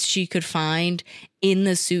things as she could find in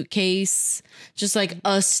the suitcase. Just like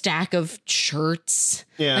a stack of shirts,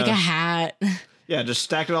 like a hat. Yeah, just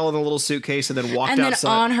stacked it all in a little suitcase and then walked And then outside.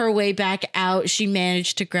 on her way back out, she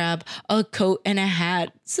managed to grab a coat and a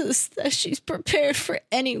hat so that she's prepared for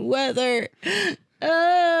any weather.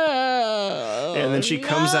 Oh, and then she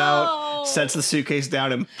comes out, sets the suitcase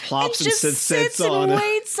down, and plops and just sits and on it.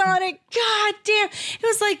 waits on it. God damn. It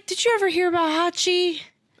was like, did you ever hear about Hachi?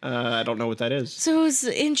 I don't know what that is. So it was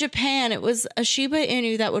in Japan. It was a Shiba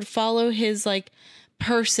Inu that would follow his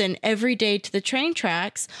person every day to the train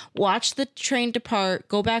tracks, watch the train depart,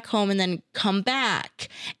 go back home, and then come back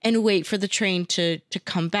and wait for the train to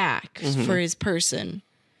come back for his person.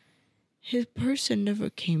 His person never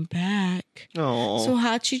came back. Oh, So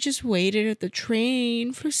Hachi just waited at the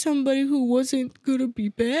train for somebody who wasn't gonna be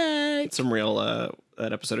back. some real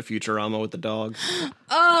that episode of Futurama with the dog.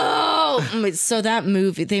 Oh, so that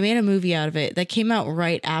movie, they made a movie out of it that came out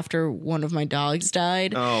right after one of my dogs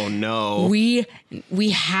died. Oh no, We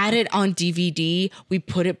had it on DVD. We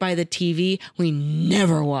put it by the TV. We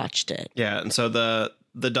never watched it. yeah, and so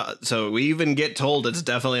so we even get told it's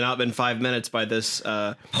definitely not been 5 minutes by this.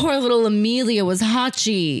 Poor little Amelia was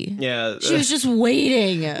Hachi. Yeah, She was just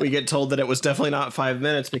waiting. we get told that it was definitely not 5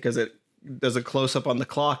 minutes because it does a close up on the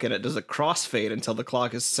clock and it does a crossfade until the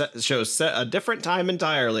clock is shows a different time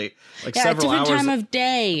entirely, like Yeah, a several different hours. time of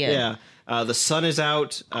day. Yeah, the sun is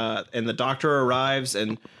out, and the doctor arrives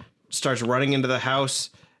and starts running into the house,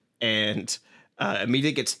 and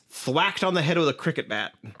immediately gets thwacked on the head with a cricket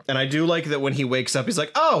bat. And I do like that when he wakes up, he's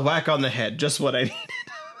like, "Oh, whack on the head, just what I needed."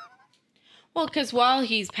 Well, because while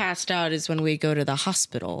he's passed out is when we go to the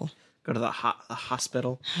hospital. Go to the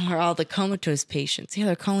hospital. Or all the comatose patients. Yeah,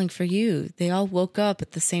 they're calling for you. They all woke up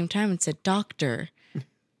at the same time and said, "Doctor."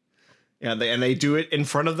 Yeah, they do it in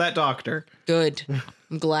front of that doctor. Good.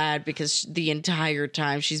 I'm glad, because the entire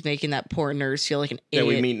time she's making that poor nurse feel like an Yeah,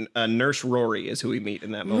 idiot. we meet Nurse Rory is who we meet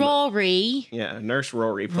in that moment. Rory. Yeah, Nurse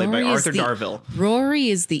Rory, played Rory by is Arthur the- Darvill. Rory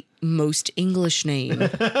is the most English name.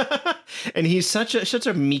 And he's such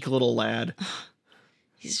a meek little lad.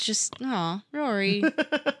 He's just, Rory.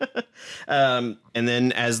 And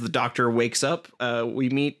then as the doctor wakes up, we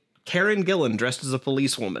meet Karen Gillan dressed as a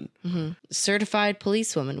policewoman. Certified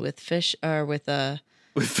policewoman with fish, or with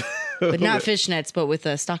With but not fishnets, but with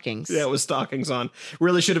stockings. Yeah, with stockings on.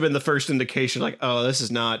 Really should have been the first indication, like, oh, this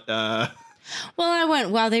is not... Well, I went,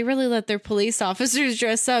 wow, they really let their police officers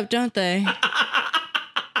dress up, don't they?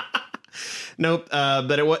 Nope.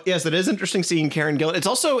 But yes, it is interesting seeing Karen Gillan. It's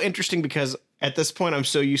also interesting because at this point, I'm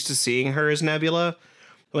so used to seeing her as Nebula.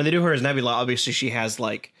 When they do her as Nebula, obviously she has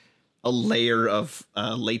like layer of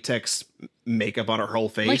latex makeup on her whole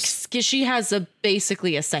face. Like she has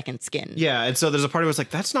basically a second skin. Yeah, and so there's a part of it's like,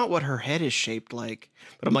 that's not what her head is shaped like.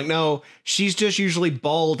 But I'm like, no, she's just usually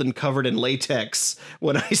bald and covered in latex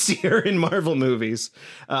when I see her in Marvel movies.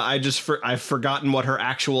 I've forgotten what her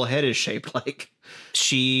actual head is shaped like.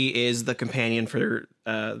 She is the companion for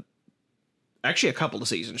actually a couple of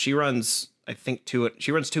seasons. She runs, I think,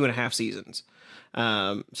 2.5 seasons.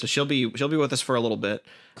 So she'll be with us for a little bit.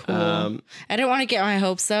 Cool. I didn't want to get my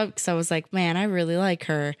hopes up because I was like, man, I really like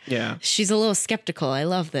her. Yeah. She's a little skeptical. I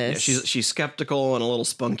love this. Yeah, she's skeptical and a little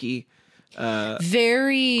spunky.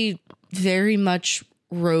 Very, very much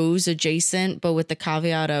Rose adjacent, but with the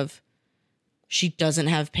caveat of she doesn't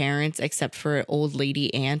have parents except for an old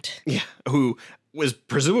lady aunt. Yeah. Who was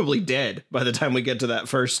presumably dead by the time we get to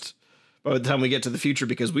the future,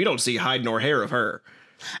 because we don't see hide nor hair of her.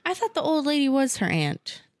 I thought the old lady was her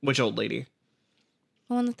aunt. Which old lady?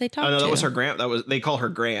 The one that they talked to. Oh, no, that was her they call her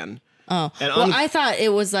Gran. Oh, and I thought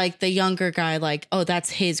it was like the younger guy, like, oh, that's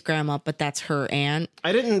his grandma, but that's her aunt.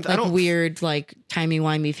 I don't weird, like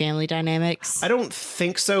timey-wimey family dynamics. I don't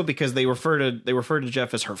think so, because they refer to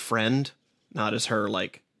Jeff as her friend, not as her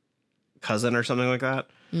like cousin or something like that.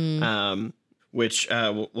 Which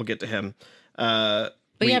we'll get to him. But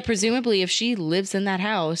yeah, presumably if she lives in that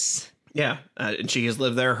house. Yeah, and she has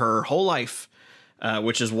lived there her whole life,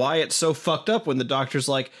 which is why it's so fucked up when the doctor's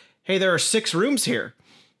like, hey, there are 6 rooms here.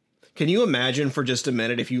 Can you imagine for just a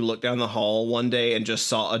minute if you looked down the hall one day and just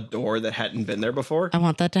saw a door that hadn't been there before? I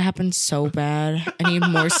want that to happen so bad. I need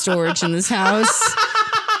more storage in this house.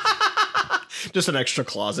 Just an extra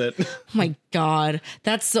closet. Oh my God.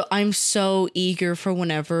 I'm so eager for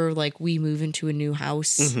whenever like we move into a new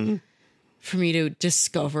house for me to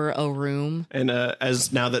discover a room. And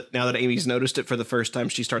as now that Amy's noticed it for the first time,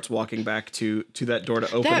 she starts walking back to that door to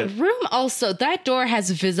open it. That room also, that door has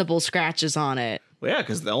visible scratches on it. Well, yeah,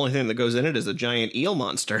 because the only thing that goes in it is a giant eel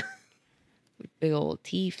monster. Big old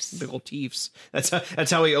teeths. Big old teeths.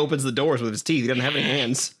 That's how he opens the doors, with his teeth. He doesn't have any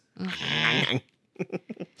hands.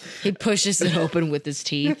 He pushes it open with his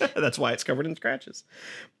teeth. That's why it's covered in scratches.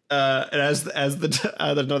 And as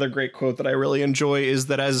another great quote that I really enjoy is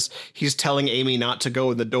that as he's telling Amy not to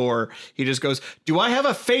go in the door, he just goes, "Do I have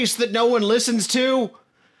a face that no one listens to?"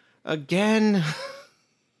 Again.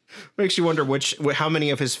 Makes you wonder how many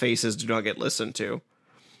of his faces do not get listened to.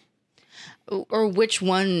 Or which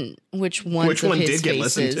one did get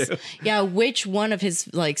listened to. Yeah, which one of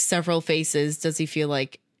his like several faces does he feel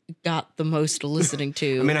like got the most listening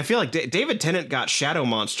to? I mean, I feel like David Tennant got shadow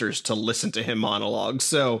monsters to listen to him monologue,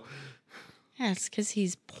 so... Yeah, it's because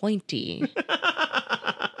he's pointy.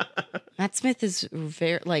 Matt Smith is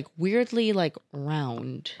very, like, weirdly, like,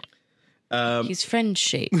 round. He's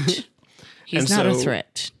friend-shaped. He's not a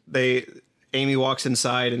threat. Amy walks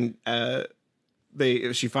inside and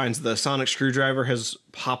she finds the sonic screwdriver has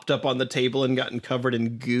popped up on the table and gotten covered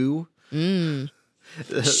in goo.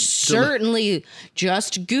 Certainly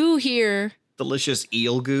just goo here. Delicious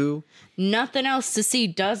eel goo. Nothing else to see.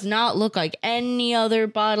 Does not look like any other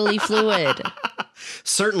bodily fluid.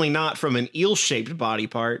 Certainly not from an eel-shaped body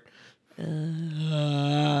part.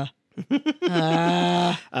 Yes,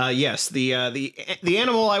 the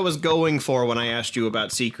animal I was going for when I asked you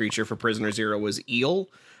about sea creature for Prisoner Zero was eel.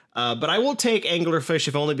 But I will take anglerfish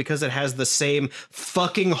if only because it has the same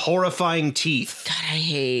fucking horrifying teeth. God,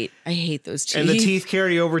 I hate those teeth. And the teeth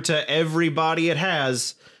carry over to every body it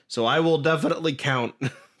has. So I will definitely count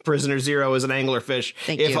Prisoner Zero as an anglerfish,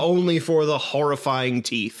 if only for the horrifying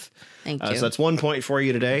teeth. Thank you. So that's 1 point for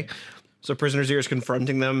you today. So Prisoner Zero is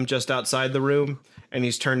confronting them just outside the room, and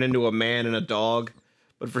he's turned into a man and a dog.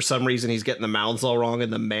 But for some reason, he's getting the mouths all wrong,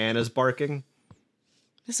 and the man is barking.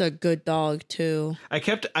 It's a good dog too. I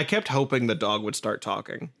kept hoping the dog would start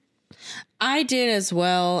talking. I did as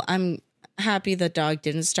well. I'm happy the dog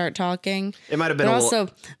didn't start talking. It might have been also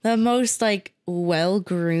the most like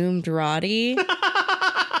well-groomed Roddy.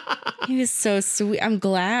 He was so sweet. I'm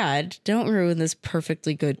glad. Don't ruin this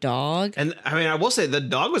perfectly good dog. And I mean, I will say the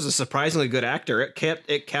dog was a surprisingly good actor. It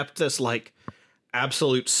kept this like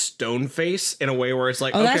absolute stone face in a way where it's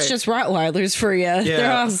like, oh, okay, that's just Rottweilers for you. Yeah.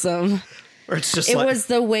 They're awesome. Or it's just it was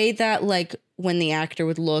the way that like when the actor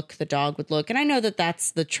would look, the dog would look. And I know that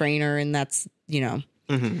that's the trainer and that's, you know,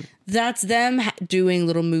 that's them doing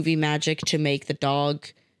little movie magic to make the dog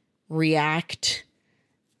react.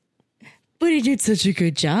 But he did such a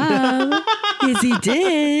good job. Yes, he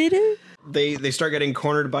did. they start getting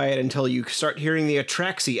cornered by it until you start hearing the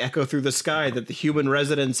Atraxi echo through the sky that the human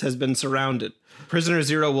residence has been surrounded. Prisoner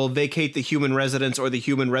Zero will vacate the human residence or the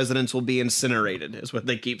human residence will be incinerated, is what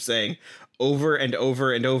they keep saying over and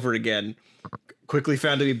over and over again. Quickly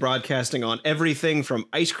found to be broadcasting on everything from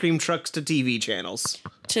ice cream trucks to TV channels.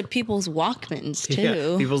 To people's Walkmans,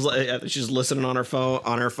 too. Yeah, she's listening on her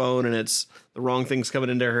phone, and it's the wrong things coming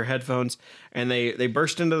into her headphones. And they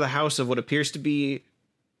burst into the house of what appears to be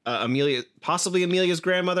possibly Amelia's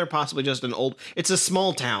grandmother, possibly just it's a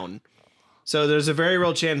small town. So there's a very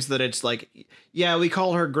real chance that it's like, yeah, we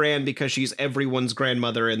call her Gran because she's everyone's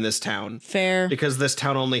grandmother in this town. Fair. Because this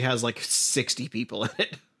town only has like 60 people in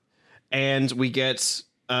it. And we get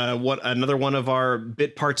another one of our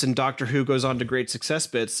bit parts in Doctor Who goes on to great success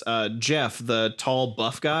bits. Jeff, the tall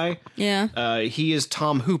buff guy. Yeah. He is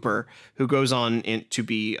Tom Hooper, who goes on to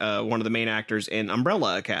be one of the main actors in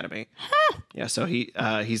Umbrella Academy. Huh. Yeah, so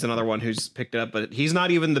he's another one who's picked it up, but he's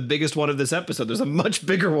not even the biggest one of this episode. There's a much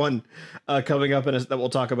bigger one coming up that we'll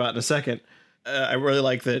talk about in a second. I really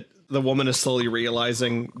like that the woman is slowly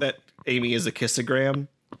realizing that Amy is a kissogram.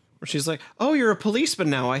 Where she's like, oh, you're a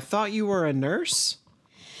policeman now. I thought you were a nurse.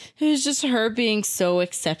 It was just her being so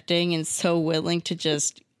accepting and so willing to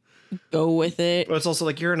just go with it. But it's also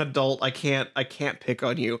like, you're an adult. I can't pick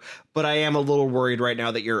on you, but I am a little worried right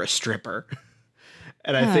now that you're a stripper.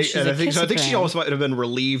 And I think she almost might have been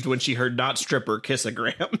relieved when she heard not stripper,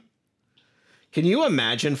 kissogram. Can you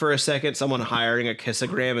imagine for a second someone hiring a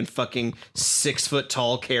kissogram and fucking 6 foot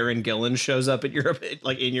tall Karen Gillan shows up at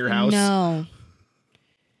in your house? No.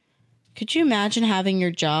 Could you imagine having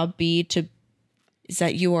your job is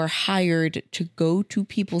that you are hired to go to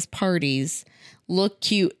people's parties, look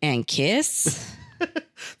cute, and kiss?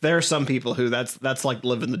 There are some people who that's like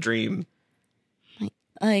living the dream.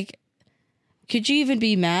 Like, could you even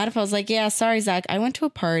be mad if I was like, yeah, sorry, Zach, I went to a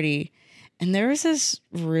party and there was this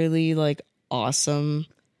really like awesome,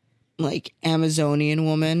 like Amazonian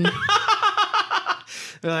woman.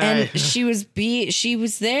 And she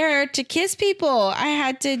was there to kiss people. I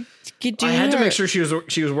had to make sure she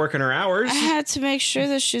was working her hours. I had to make sure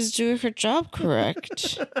that she's doing her job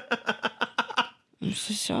correct. I'm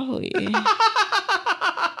so sorry.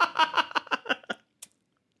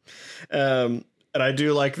 And I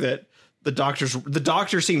do like that the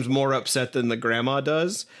doctor seems more upset than the grandma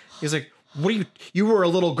does. He's like, "What you were a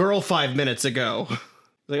little girl 5 minutes ago."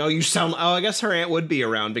 Like, I guess her aunt would be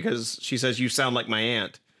around because she says you sound like my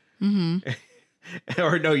aunt. Mm-hmm.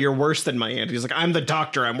 Or no, you're worse than my aunt. He's like, I'm the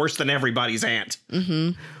doctor. I'm worse than everybody's aunt.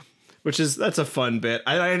 Mm-hmm. That's a fun bit.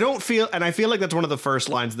 I feel like that's one of the first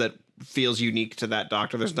lines that feels unique to that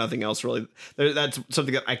doctor. There's nothing else really. That's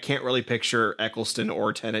something that I can't really picture Eccleston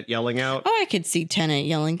or Tennant yelling out. Oh, I could see Tennant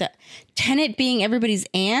yelling that. Tennant being everybody's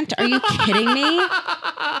aunt? Are you kidding me?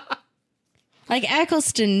 Like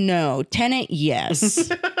Eccleston, no. Tennant, yes.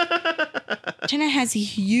 Tennant has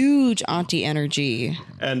huge auntie energy.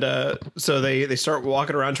 And so they start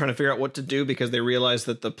walking around trying to figure out what to do because they realize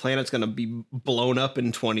that the planet's going to be blown up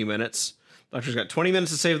in 20 minutes. Doctor's got 20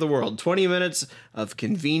 minutes to save the world. 20 minutes of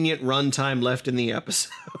convenient runtime left in the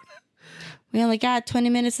episode. We only got 20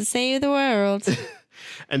 minutes to save the world.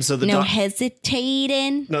 And so no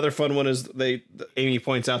hesitating. Another fun one is Amy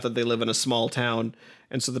points out that they live in a small town.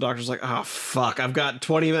 And so the doctor's like, oh, fuck, I've got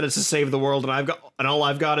 20 minutes to save the world, and all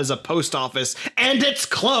I've got is a post office, and it's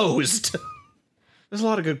closed. There's a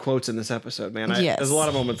lot of good quotes in this episode, man. Yes. There's a lot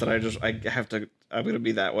of moments that I'm going to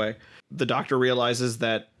be that way. The doctor realizes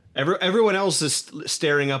that everyone else is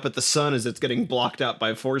staring up at the sun as it's getting blocked out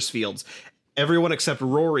by force fields. Everyone except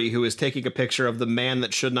Rory, who is taking a picture of the man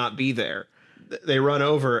that should not be there. They run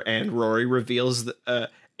over, and Rory reveals that...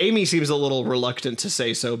 Amy seems a little reluctant to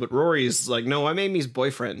say so, but Rory's like, no, I'm Amy's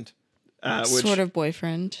boyfriend. Sort of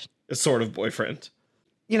boyfriend. Sort of boyfriend.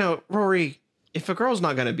 You know, Rory, if a girl's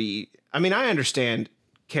not going to be... I mean, I understand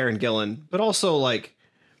Karen Gillan, but also, like,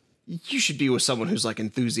 you should be with someone who's, like,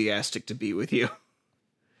 enthusiastic to be with you.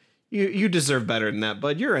 You deserve better than that,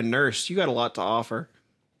 bud. You're a nurse. You got a lot to offer.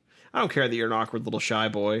 I don't care that you're an awkward little shy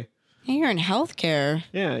boy. Hey, you're in healthcare.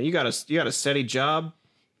 Yeah, you got a steady job.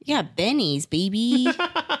 You got bennies, baby.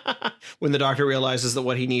 When the doctor realizes that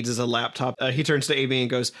what he needs is a laptop, he turns to Amy and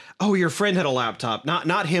goes, "Oh, your friend had a laptop,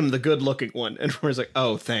 not him, the good-looking one." And Rory's like,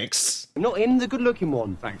 "Oh, thanks." Not him, the good-looking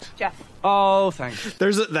one. Thanks. Jeff. Oh, thanks.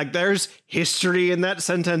 There's history in that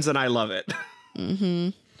sentence, and I love it. Mm-hmm.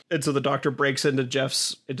 And so the doctor breaks into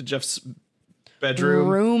Jeff's bedroom.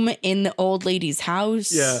 Room in the old lady's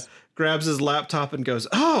house. Yeah, grabs his laptop and goes,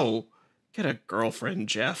 "Oh, get a girlfriend,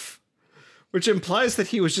 Jeff." Which implies that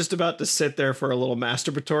he was just about to sit there for a little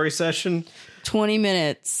masturbatory session. 20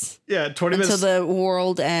 minutes. Yeah, 20 minutes. Until the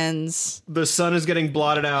world ends. The sun is getting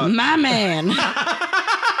blotted out. My man.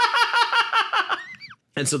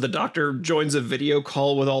 And so the doctor joins a video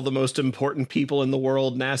call with all the most important people in the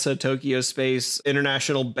world, NASA, Tokyo Space,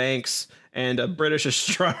 international banks, and a British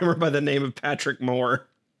astronomer by the name of Patrick Moore.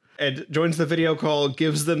 And joins the video call,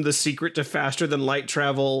 gives them the secret to faster than light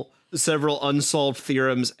travel, several unsolved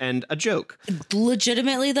theorems, and a joke.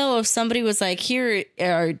 Legitimately, though, if somebody was like, here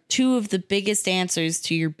are two of the biggest answers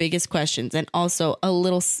to your biggest questions, and also a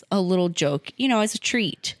little joke, you know, as a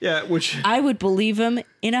treat. Yeah, which I would believe him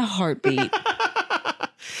in a heartbeat.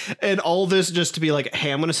 And all this just to be like,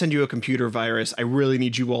 hey, I'm going to send you a computer virus. I really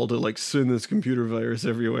need you all to like send this computer virus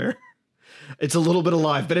everywhere. It's a little bit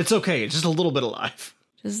alive, but it's okay. It's just a little bit alive.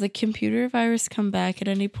 Does the computer virus come back at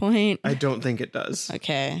any point? I don't think it does.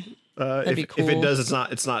 Okay. That'd be cool. If it does,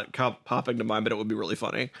 it's not popping to mind, but it would be really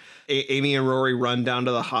funny. Amy and Rory run down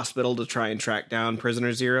to the hospital to try and track down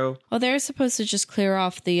Prisoner Zero. Well, they're supposed to just clear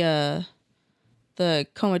off the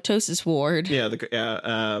comatosis ward. Yeah,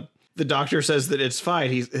 the doctor says that it's fine.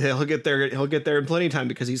 He'll get there in plenty of time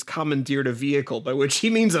because he's commandeered a vehicle, by which he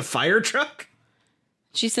means a fire truck.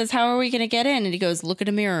 She says, "How are we going to get in?" And he goes, "Look at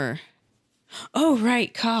a mirror." Oh,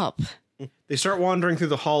 right, cop. They start wandering through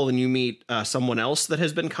the hall, and you meet someone else that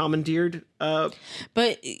has been commandeered.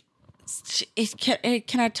 But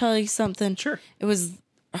can I tell you something? Sure. It was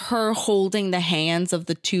her holding the hands of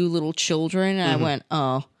the two little children, and I went,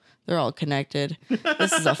 "Oh, they're all connected.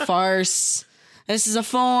 This is a farce. This is a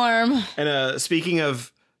form." And speaking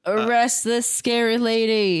of... Arrest this scary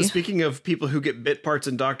lady. Speaking of people who get bit parts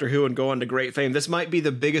in Doctor Who and go on to great fame, this might be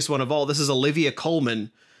the biggest one of all. This is Olivia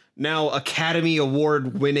Colman, now Academy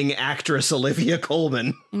Award winning actress Olivia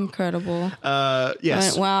Colman. Incredible.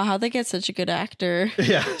 Yes. Wow, how'd they get such a good actor?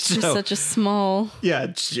 Yeah. She's such a small...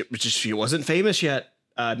 Yeah, she wasn't famous yet.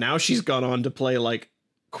 Now she's gone on to play like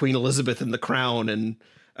Queen Elizabeth in The Crown, and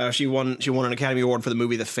she won an Academy Award for the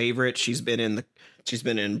movie The Favorite. She's been in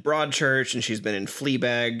Broadchurch, and she's been in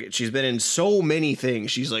Fleabag. She's been in so many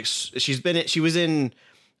things. She was in,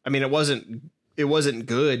 I mean, it wasn't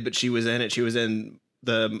good, but she was in it. She was in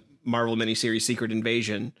the Marvel miniseries Secret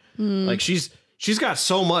Invasion. Like she's got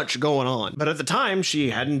so much going on, but at the time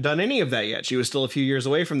she hadn't done any of that yet. She was still a few years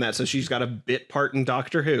away from that. So she's got a bit part in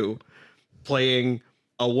Doctor Who playing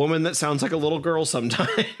a woman that sounds like a little girl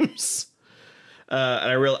sometimes.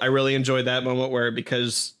 And I really enjoyed that moment where,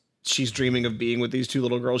 because she's dreaming of being with these two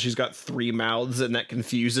little girls, she's got three mouths, and that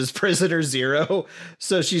confuses Prisoner Zero.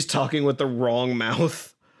 So she's talking with the wrong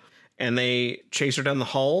mouth, and they chase her down the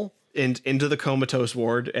hall and into the comatose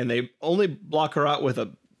ward, and they only block her out with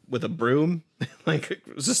a broom, like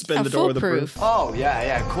suspend the door with a broom. Oh,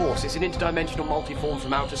 yeah, of course. It's an interdimensional multiform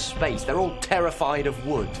from outer space. They're all terrified of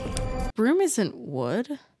wood. Broom isn't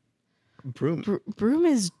wood. Broom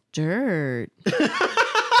is dirt.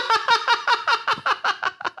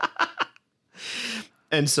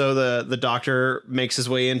 And so the doctor makes his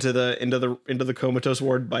way into the comatose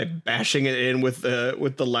ward by bashing it in with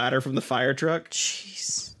the ladder from the fire truck.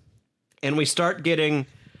 Jeez. And we start getting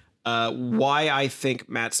why I think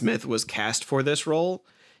Matt Smith was cast for this role,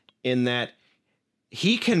 in that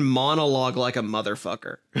he can monologue like a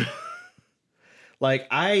motherfucker.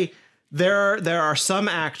 There are some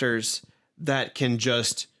actors that can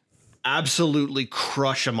just absolutely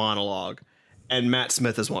crush a monologue, and Matt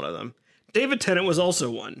Smith is one of them. David Tennant was also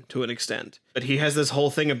one, to an extent. But he has this whole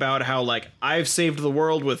thing about how, like, I've saved the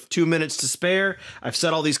world with 2 minutes to spare. I've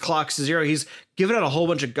set all these clocks to zero. He's given out a whole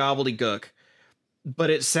bunch of gobbledygook.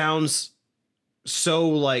 But it sounds so,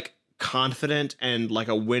 like, confident and like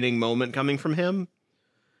a winning moment coming from him.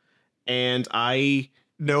 And I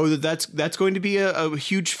know that's going to be a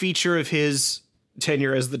huge feature of his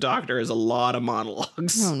tenure as the Doctor, is a lot of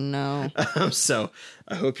monologues. Oh, no. So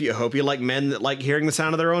I hope you like men that like hearing the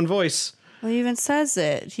sound of their own voice. Well, he even says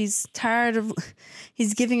it. He's tired of...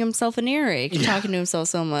 He's giving himself an earache, talking to himself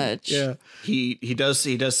so much. Yeah. He does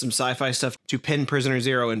some sci-fi stuff to pin Prisoner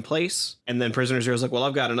Zero in place. And then Prisoner Zero's like, well,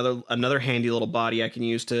 I've got another handy little body I can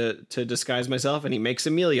use to disguise myself. And he makes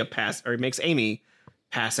Amy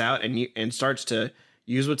pass out and starts to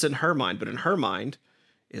use what's in her mind. But in her mind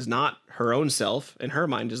is not her own self. In her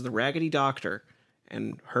mind is the Raggedy Doctor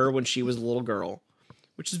and her when she was a little girl,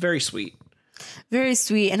 which is very sweet. Very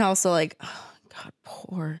sweet, and also like, oh God,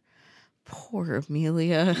 poor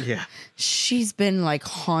Amelia. Yeah. She's been like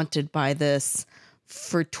haunted by this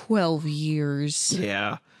for 12 years.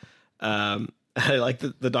 Yeah. I like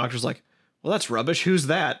the Doctor's like, well, that's rubbish. Who's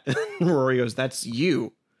that? And Rory goes, that's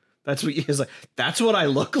you. That's what he's like. That's what I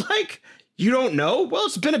look like? You don't know? Well,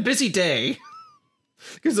 it's been a busy day.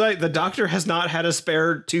 Because the doctor has not had a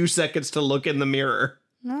spare 2 seconds to look in the mirror.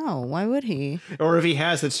 No, why would he? Or if he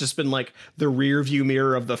has, it's just been like the rear view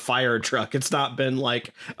mirror of the fire truck. It's not been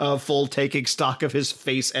like a full taking stock of his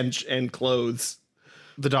face and clothes.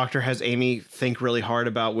 The doctor has Amy think really hard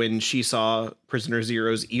about when she saw Prisoner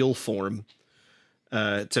Zero's eel form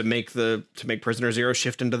to make Prisoner Zero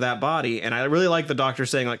shift into that body. And I really like the doctor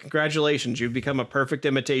saying, like, congratulations, you've become a perfect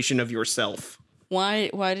imitation of yourself. Why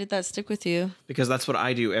did that stick with you? Because that's what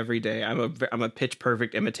I do every day. I'm a pitch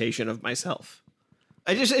perfect imitation of myself.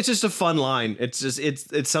 It's just a fun line.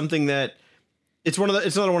 It's something that it's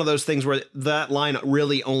another one of those things where that line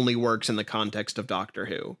really only works in the context of Doctor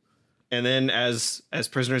Who. And then as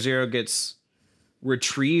Prisoner Zero gets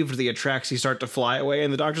retrieved, the Atraxi start to fly away,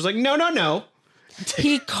 and the doctor's like, no.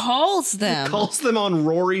 He calls them. Calls them on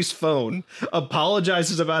Rory's phone,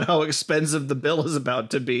 apologizes about how expensive the bill is about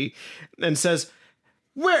to be, and says,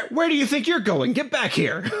 Where do you think you're going? Get back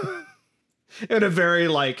here. In a very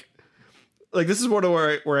like this is one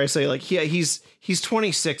where I say, like, yeah, he's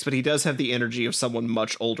 26, but he does have the energy of someone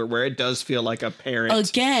much older, where it does feel like a parent.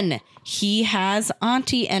 Again, he has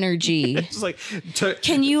auntie energy. It's like,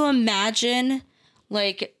 can you imagine,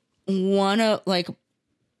 like, because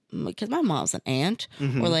my mom's an aunt,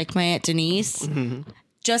 or like my Aunt Denise,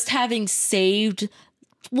 just having saved,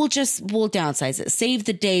 we'll downsize it, save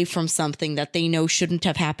the day from something that they know shouldn't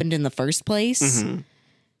have happened in the first place.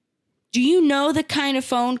 Do you know the kind of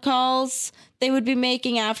phone calls they would be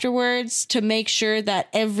making afterwards to make sure that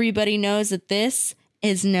everybody knows that this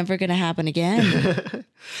is never going to happen again?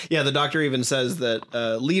 Yeah, the doctor even says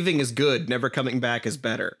that leaving is good, never coming back is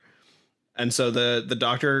better. And so the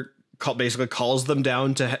doctor basically calls them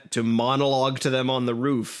down to monologue to them on the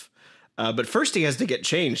roof. But first he has to get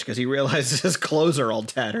changed because he realizes his clothes are all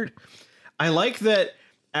tattered. I like that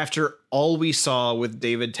after all we saw with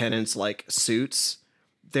David Tennant's like suits,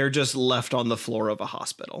 they're just left on the floor of a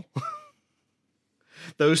hospital.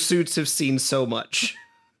 Those suits have seen so much.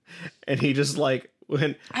 And he just like,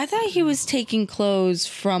 I thought he was taking clothes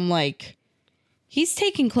from he's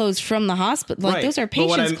taking clothes from the hospital. Like, right. Those are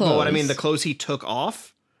patients' clothes. But what I mean, the clothes he took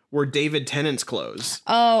off were David Tennant's clothes.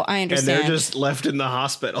 Oh, I understand. And they're just left in the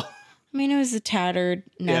hospital. I mean, it was a tattered,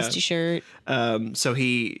 nasty shirt. So did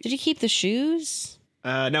he keep the shoes?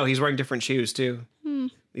 No, he's wearing different shoes too.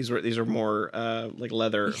 These are more like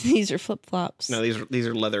leather. These are flip flops. No, these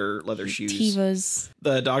are leather shoes. Tevas.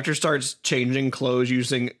 The doctor starts changing clothes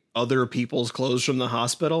using other people's clothes from the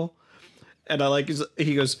hospital, and I like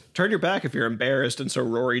he goes, "Turn your back if you're embarrassed." And so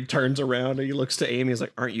Rory turns around and he looks to Amy. He's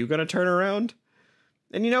like, "Aren't you gonna turn around?"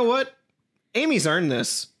 And you know what? Amy's earned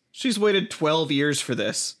this. She's waited 12 years for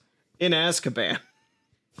this in Azkaban.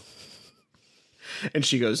 And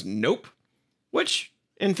she goes, "Nope." Which,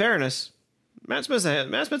 in fairness, Matt Smith's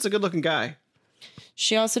a good-looking guy.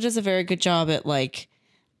 She also does a very good job at, like,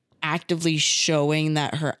 actively showing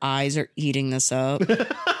that her eyes are eating this up.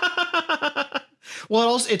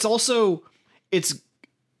 Well, it's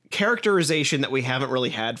characterization that we haven't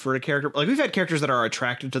really had for a character. Like, we've had characters that are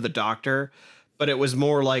attracted to the Doctor, but it was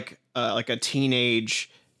more like a teenage,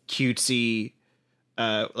 cutesy,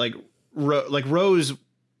 like Rose.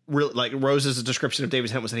 Like Rose's description of David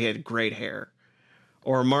Tennant was that he had great hair.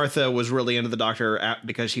 Or Martha was really into the Doctor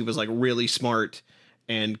because he was like really smart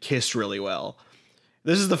and kissed really well.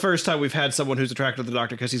 This is the first time we've had someone who's attracted to the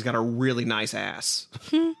Doctor because he's got a really nice ass.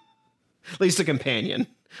 At least a companion.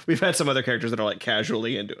 We've had some other characters that are like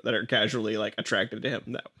casually like attracted to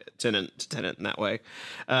him, Tennant in that way.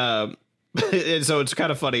 And so it's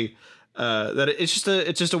kind of funny that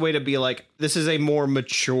it's just a way to be like, this is a more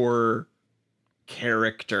mature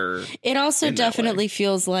character. It also definitely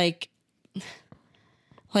feels like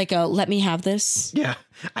a let me have this. Yeah.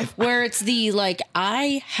 Where it's the like,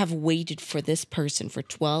 I have waited for this person for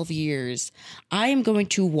 12 years. I am going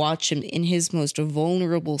to watch him in his most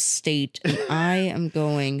vulnerable state, and I am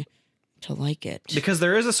going to like it. Because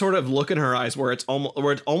there is a sort of look in her eyes where it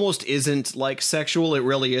almost isn't like sexual. It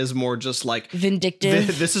really is more just like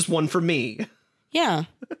vindictive. This is one for me. Yeah.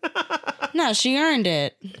 No, she earned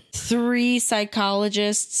it. 3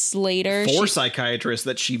 psychologists later. 4 psychiatrists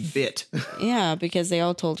that she bit. Yeah, because they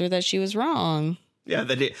all told her that she was wrong. Yeah,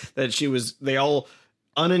 they all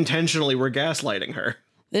unintentionally were gaslighting her.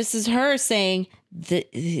 This is her saying,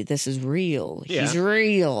 this is real. Yeah. He's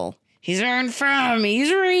real. He's right in front of me.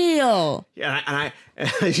 He's real. Yeah,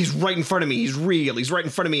 and he's right in front of me. He's real. He's right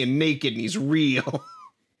in front of me and naked, and he's real.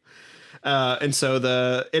 And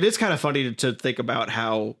so it is kind of funny to think about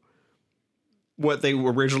how what they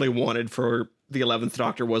originally wanted for the 11th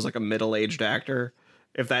Doctor was like a middle-aged actor.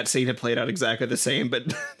 if that scene had played out exactly the same,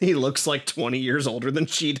 but he looks like 20 years older than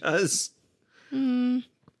she does. I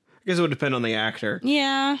guess it would depend on the actor.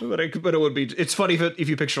 Yeah. But it would be, it's funny if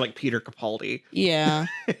you picture like Peter Capaldi. Yeah.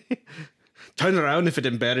 Turn around if it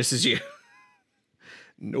embarrasses you.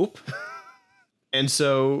 Nope. And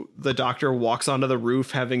so the Doctor walks onto the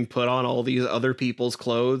roof having put on all these other people's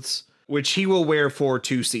clothes, which he will wear for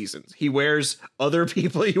 2 seasons. He wears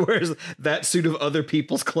that suit of other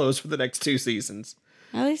people's clothes for the next 2 seasons.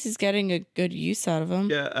 At least he's getting a good use out of them.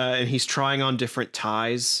 Yeah, and he's trying on different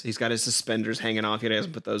ties. He's got his suspenders hanging off. He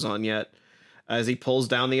hasn't put those on yet. As he pulls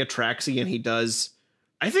down the Atraxi, and he does,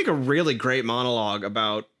 I think, a really great monologue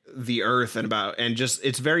about the Earth and just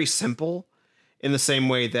it's very simple in the same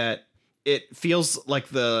way that it feels like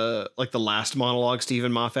the last monologue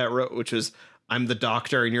Stephen Moffat wrote, which was, I'm the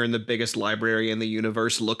Doctor and you're in the biggest library in the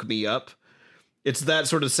universe. Look me up. It's that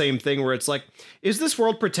sort of same thing where it's like, is this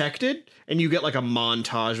world protected? And you get like a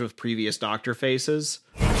montage of previous Doctor faces.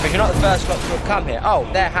 But you're not the first lot to have come here.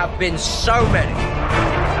 Oh, there have been so many.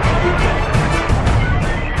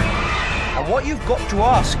 And what you've got to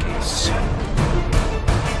ask is,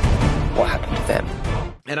 what happened to them?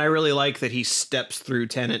 And I really like that he steps through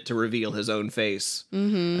Tennant to reveal his own face.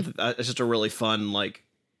 Mm-hmm. It's just a really fun, like,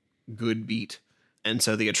 good beat. And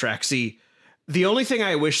so the Atraxi, the only thing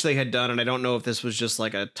I wish they had done, and I don't know if this was just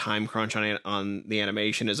like a time crunch on the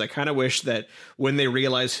animation, is I kind of wish that when they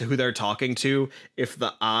realize who they're talking to, if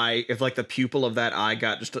the pupil of that eye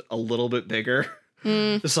got just a little bit bigger,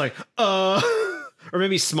 just like, or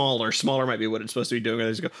maybe smaller. Smaller might be what it's supposed to be doing.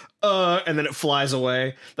 They just go, and then it flies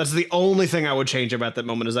away. That's the only thing I would change about that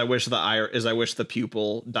moment. Is I wish the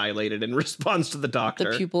pupil dilated in response to the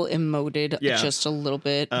Doctor. The pupil emoted just a little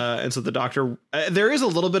bit. And so the Doctor, there is a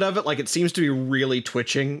little bit of it. Like it seems to be really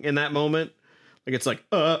twitching in that moment. Like it's like,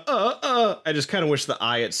 I just kind of wish the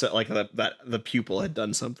eye itself, like that the pupil had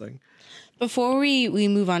done something. Before we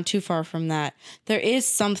move on too far from that, there is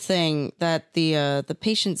something that the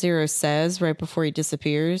patient zero says right before he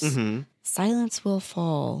disappears. Mm-hmm. Silence will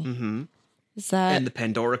fall. Mm-hmm. Is that... And the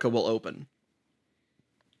Pandorica will open.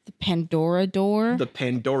 The Pandora door? The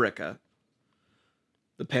Pandorica.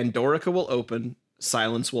 The Pandorica will open.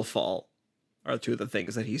 Silence will fall. Are 2 of the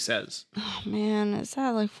things that he says. Oh, man. Is that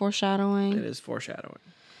like foreshadowing? It is foreshadowing.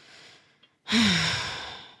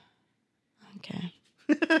 Okay.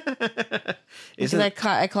 Because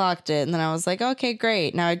I clocked it, and then I was like, okay,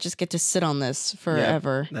 great. Now I just get to sit on this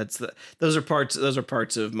forever. Yeah, those are parts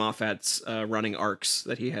of Moffat's running arcs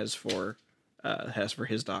that he has for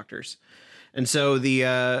his Doctors. And so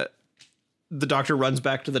the Doctor runs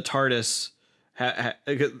back to the TARDIS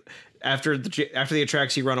after the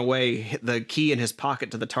Atraxi run away. The key in his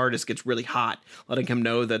pocket to the TARDIS gets really hot, letting him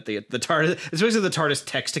know that the TARDIS, especially the TARDIS,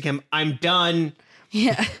 texting him, "I'm done."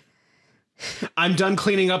 Yeah. I'm done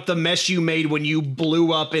cleaning up the mess you made when you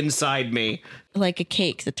blew up inside me. Like a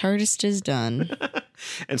cake. The TARDIS is done.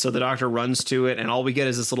 And so the Doctor runs to it, and all we get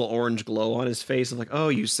is this little orange glow on his face. I'm like, oh,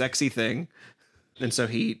 you sexy thing. And so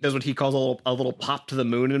he does what he calls a little pop to the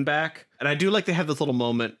moon and back. And I do like they have this little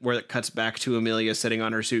moment where it cuts back to Amelia sitting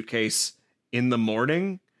on her suitcase in the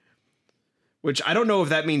morning, which I don't know if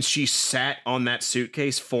that means she sat on that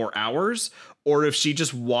suitcase for hours or if she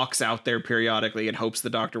just walks out there periodically and hopes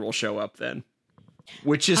the Doctor will show up then,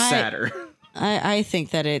 which is sadder. I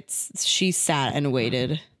think that she sat and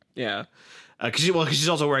waited. Yeah. Because she's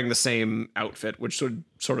also wearing the same outfit, which would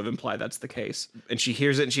sort of imply that's the case. And she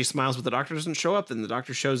hears it and she smiles, but the Doctor doesn't show up. Then the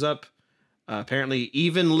Doctor shows up, apparently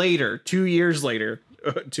even later, 2 years later,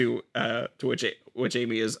 to which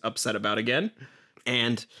Amy is upset about again.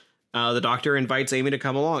 And the Doctor invites Amy to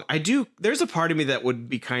come along. There's a part of me that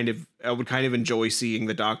would kind of enjoy seeing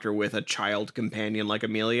the Doctor with a child companion like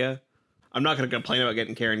Amelia. I'm not going to complain about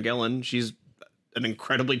getting Karen Gillan. She's an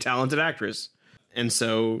incredibly talented actress. And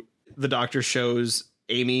so the Doctor shows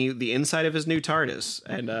Amy the inside of his new TARDIS.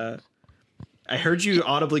 And I heard you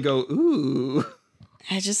audibly go, ooh.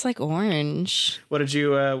 I just like orange. What did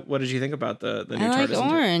you think about the new TARDIS? I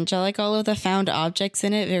like orange. I like all of the found objects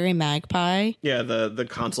in it. Very Magpie. Yeah, the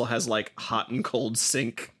console has like hot and cold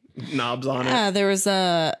sync knobs on it. Yeah, there was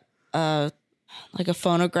a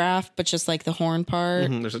phonograph, but just like the horn part.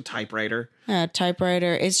 Mm-hmm, there's a typewriter. Yeah,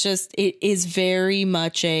 typewriter. It is very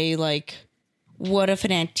much a like, what if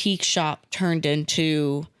an antique shop turned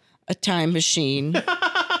into a time machine?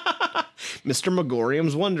 Mr.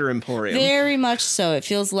 Megorium's Wonder Emporium. Very much so. It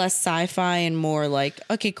feels less sci-fi and more like,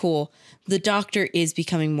 okay, cool. The Doctor is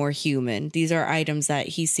becoming more human. These are items that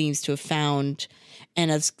he seems to have found and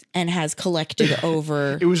has collected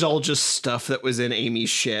over. It was all just stuff that was in Amy's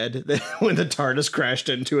shed. When the TARDIS crashed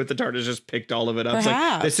into it, the TARDIS just picked all of it up. It's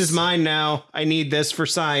like, this is mine now. I need this for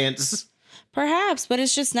science. Perhaps, but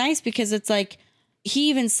it's just nice because it's like, he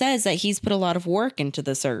even says that he's put a lot of work into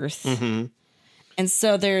this Earth. Mm-hmm. And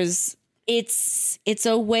so it's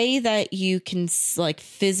a way that you can like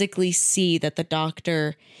physically see that the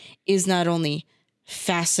Doctor is not only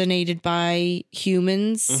fascinated by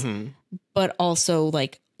humans, mm-hmm. but also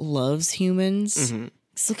like loves humans. Mm-hmm.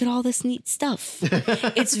 So look at all this neat stuff.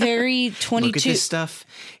 It's very 22. Look at this stuff.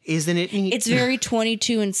 Isn't it neat? It's very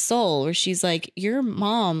 22 in Soul, where she's like, your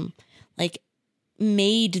mom like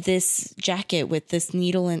made this jacket with this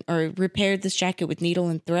needle or repaired this jacket with needle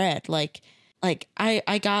and thread. Like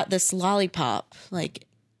I got this lollipop. Like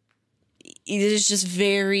it is just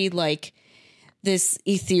very like this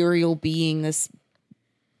ethereal being, this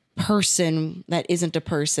person that isn't a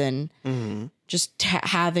person, mm-hmm. just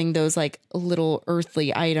having those like little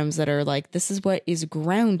earthly items that are like, this is what is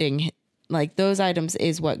grounding. Like those items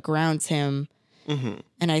is what grounds him. Mm-hmm.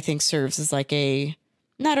 And I think serves as like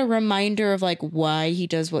not a reminder of like why he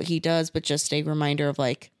does what he does, but just a reminder of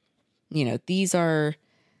like, you know, these are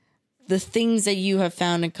the things that you have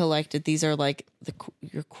found and collected. These are like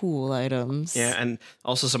your cool items. Yeah, and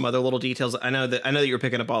also some other little details. I know that you're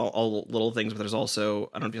picking up all little things, but there's also,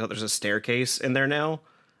 I don't know if you thought, there's a staircase in there now.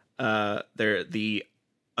 The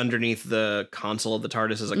underneath the console of the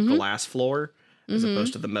TARDIS is a mm-hmm. glass floor as mm-hmm.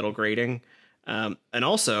 opposed to the metal grating. And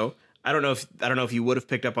also, I don't know if you would have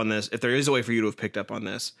picked up on this, if there is a way for you to have picked up on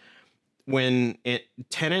this. When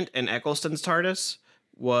Tennant and Eccleston's TARDIS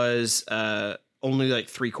was only like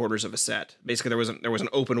 3/4 of a set. Basically, there was an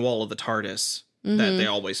open wall of the TARDIS mm-hmm. that they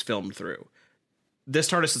always filmed through. This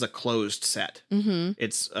TARDIS is a closed set. Mm-hmm.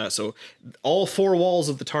 It's so all 4 walls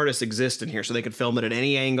of the TARDIS exist in here, so they could film it at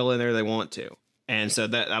any angle in there they want to. And so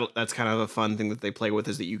that's kind of a fun thing that they play with,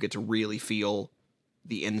 is that you get to really feel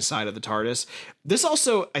the inside of the TARDIS. This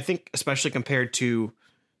also, I think, especially compared to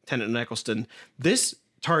Tennant and Eccleston, this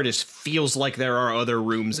TARDIS feels like there are other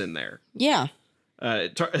rooms in there. Yeah.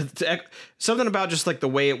 Something about just like the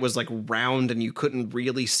way it was like round and you couldn't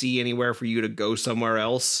really see anywhere for you to go somewhere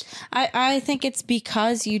else. I think it's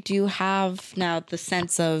because you do have now the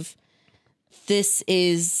sense of this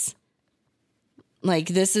is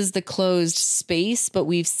the closed space, but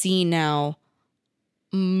we've seen now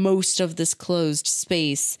most of this closed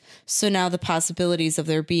space. So now the possibilities of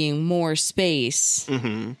there being more space.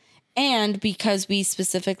 Mm-hmm. And because we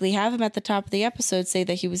specifically have him at the top of the episode say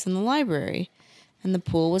that he was in the library. And the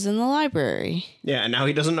pool was in the library. Yeah, and now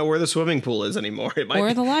he doesn't know where the swimming pool is anymore.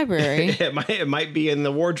 Or the library. It might be in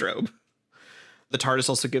the wardrobe. The TARDIS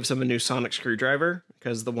also gives him a new sonic screwdriver,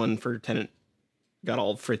 because the one for Tennant got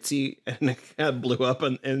all fritzy and blew up.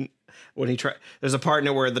 And when he there's a part in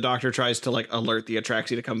it where the Doctor tries to like alert the Atraxi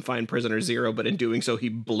to come find Prisoner Zero, but in doing so, he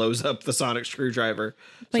blows up the sonic screwdriver.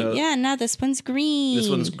 But so, yeah, now this one's green. This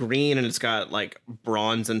one's green, and it's got like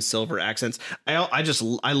bronze and silver accents.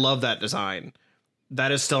 I love that design.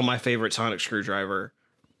 That is still my favorite sonic screwdriver.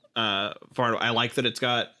 I like that it's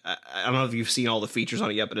got, I don't know if you've seen all the features on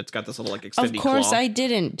it yet, but it's got this little like extended claw. Of course I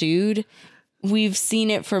didn't, dude. We've seen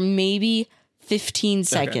it for maybe 15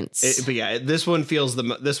 seconds. Okay. But yeah, this one feels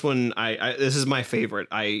this is my favorite.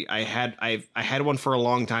 I had one for a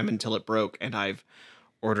long time until it broke, and I've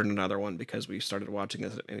ordered another one because we started watching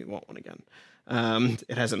this and we want one again.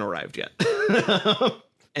 It hasn't arrived yet.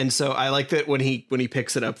 And so I like that when he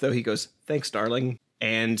picks it up, though, he goes, "Thanks, darling."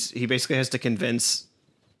 And he basically has to convince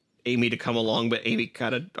Amy to come along, but Amy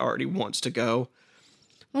kind of already wants to go.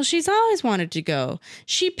 Well, she's always wanted to go.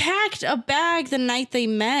 She packed a bag the night they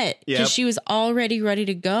met because she was already ready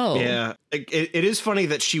to go. Yeah. It is funny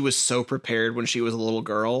that she was so prepared when she was a little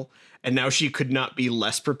girl, and now she could not be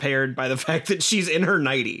less prepared by the fact that she's in her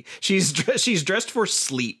nightie. She's dressed for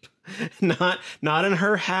sleep. Not in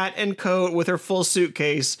her hat and coat with her full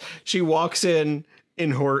suitcase. She walks in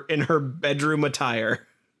her bedroom attire.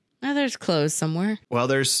 Now there's clothes somewhere. Well,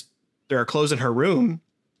 there are clothes in her room.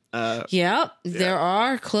 Yep, there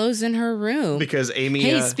are clothes in her room. Because Amy...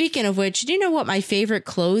 Hey, speaking of which, do you know what my favorite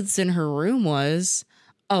clothes in her room was?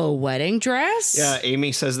 A wedding dress? Yeah,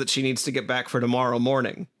 Amy says that she needs to get back for tomorrow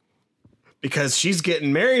morning. Because she's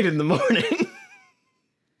getting married in the morning.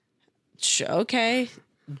 Okay,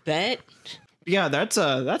 bet. Yeah, that's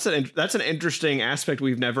an interesting aspect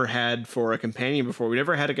we've never had for a companion before. We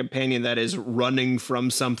never had a companion that is running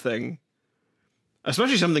from something,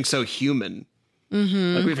 especially something so human.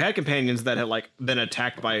 Like we've had companions that have like been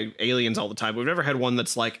attacked by aliens all the time. We've never had one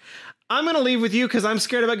that's like, I'm going to leave with you because I'm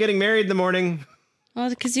scared about getting married in the morning. Well,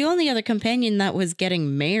 because the only other companion that was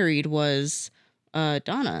getting married was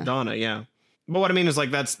Donna. Donna, yeah. But what I mean is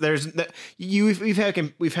like we've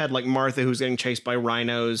had like Martha who's getting chased by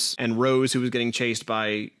rhinos and Rose who was getting chased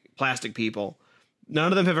by plastic people.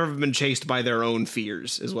 None of them have ever been chased by their own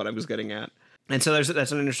fears, is what I was getting at. And so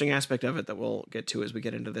that's an interesting aspect of it that we'll get to as we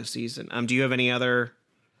get into this season. Do you have any other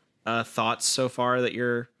thoughts so far that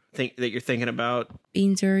you're thinking about?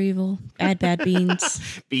 Beans are evil. Bad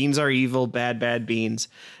beans. Beans are evil. Bad beans.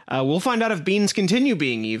 We'll find out if beans continue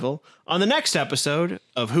being evil on the next episode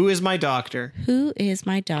of Who Is My Doctor? Who is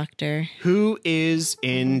my doctor? Who is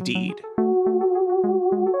indeed.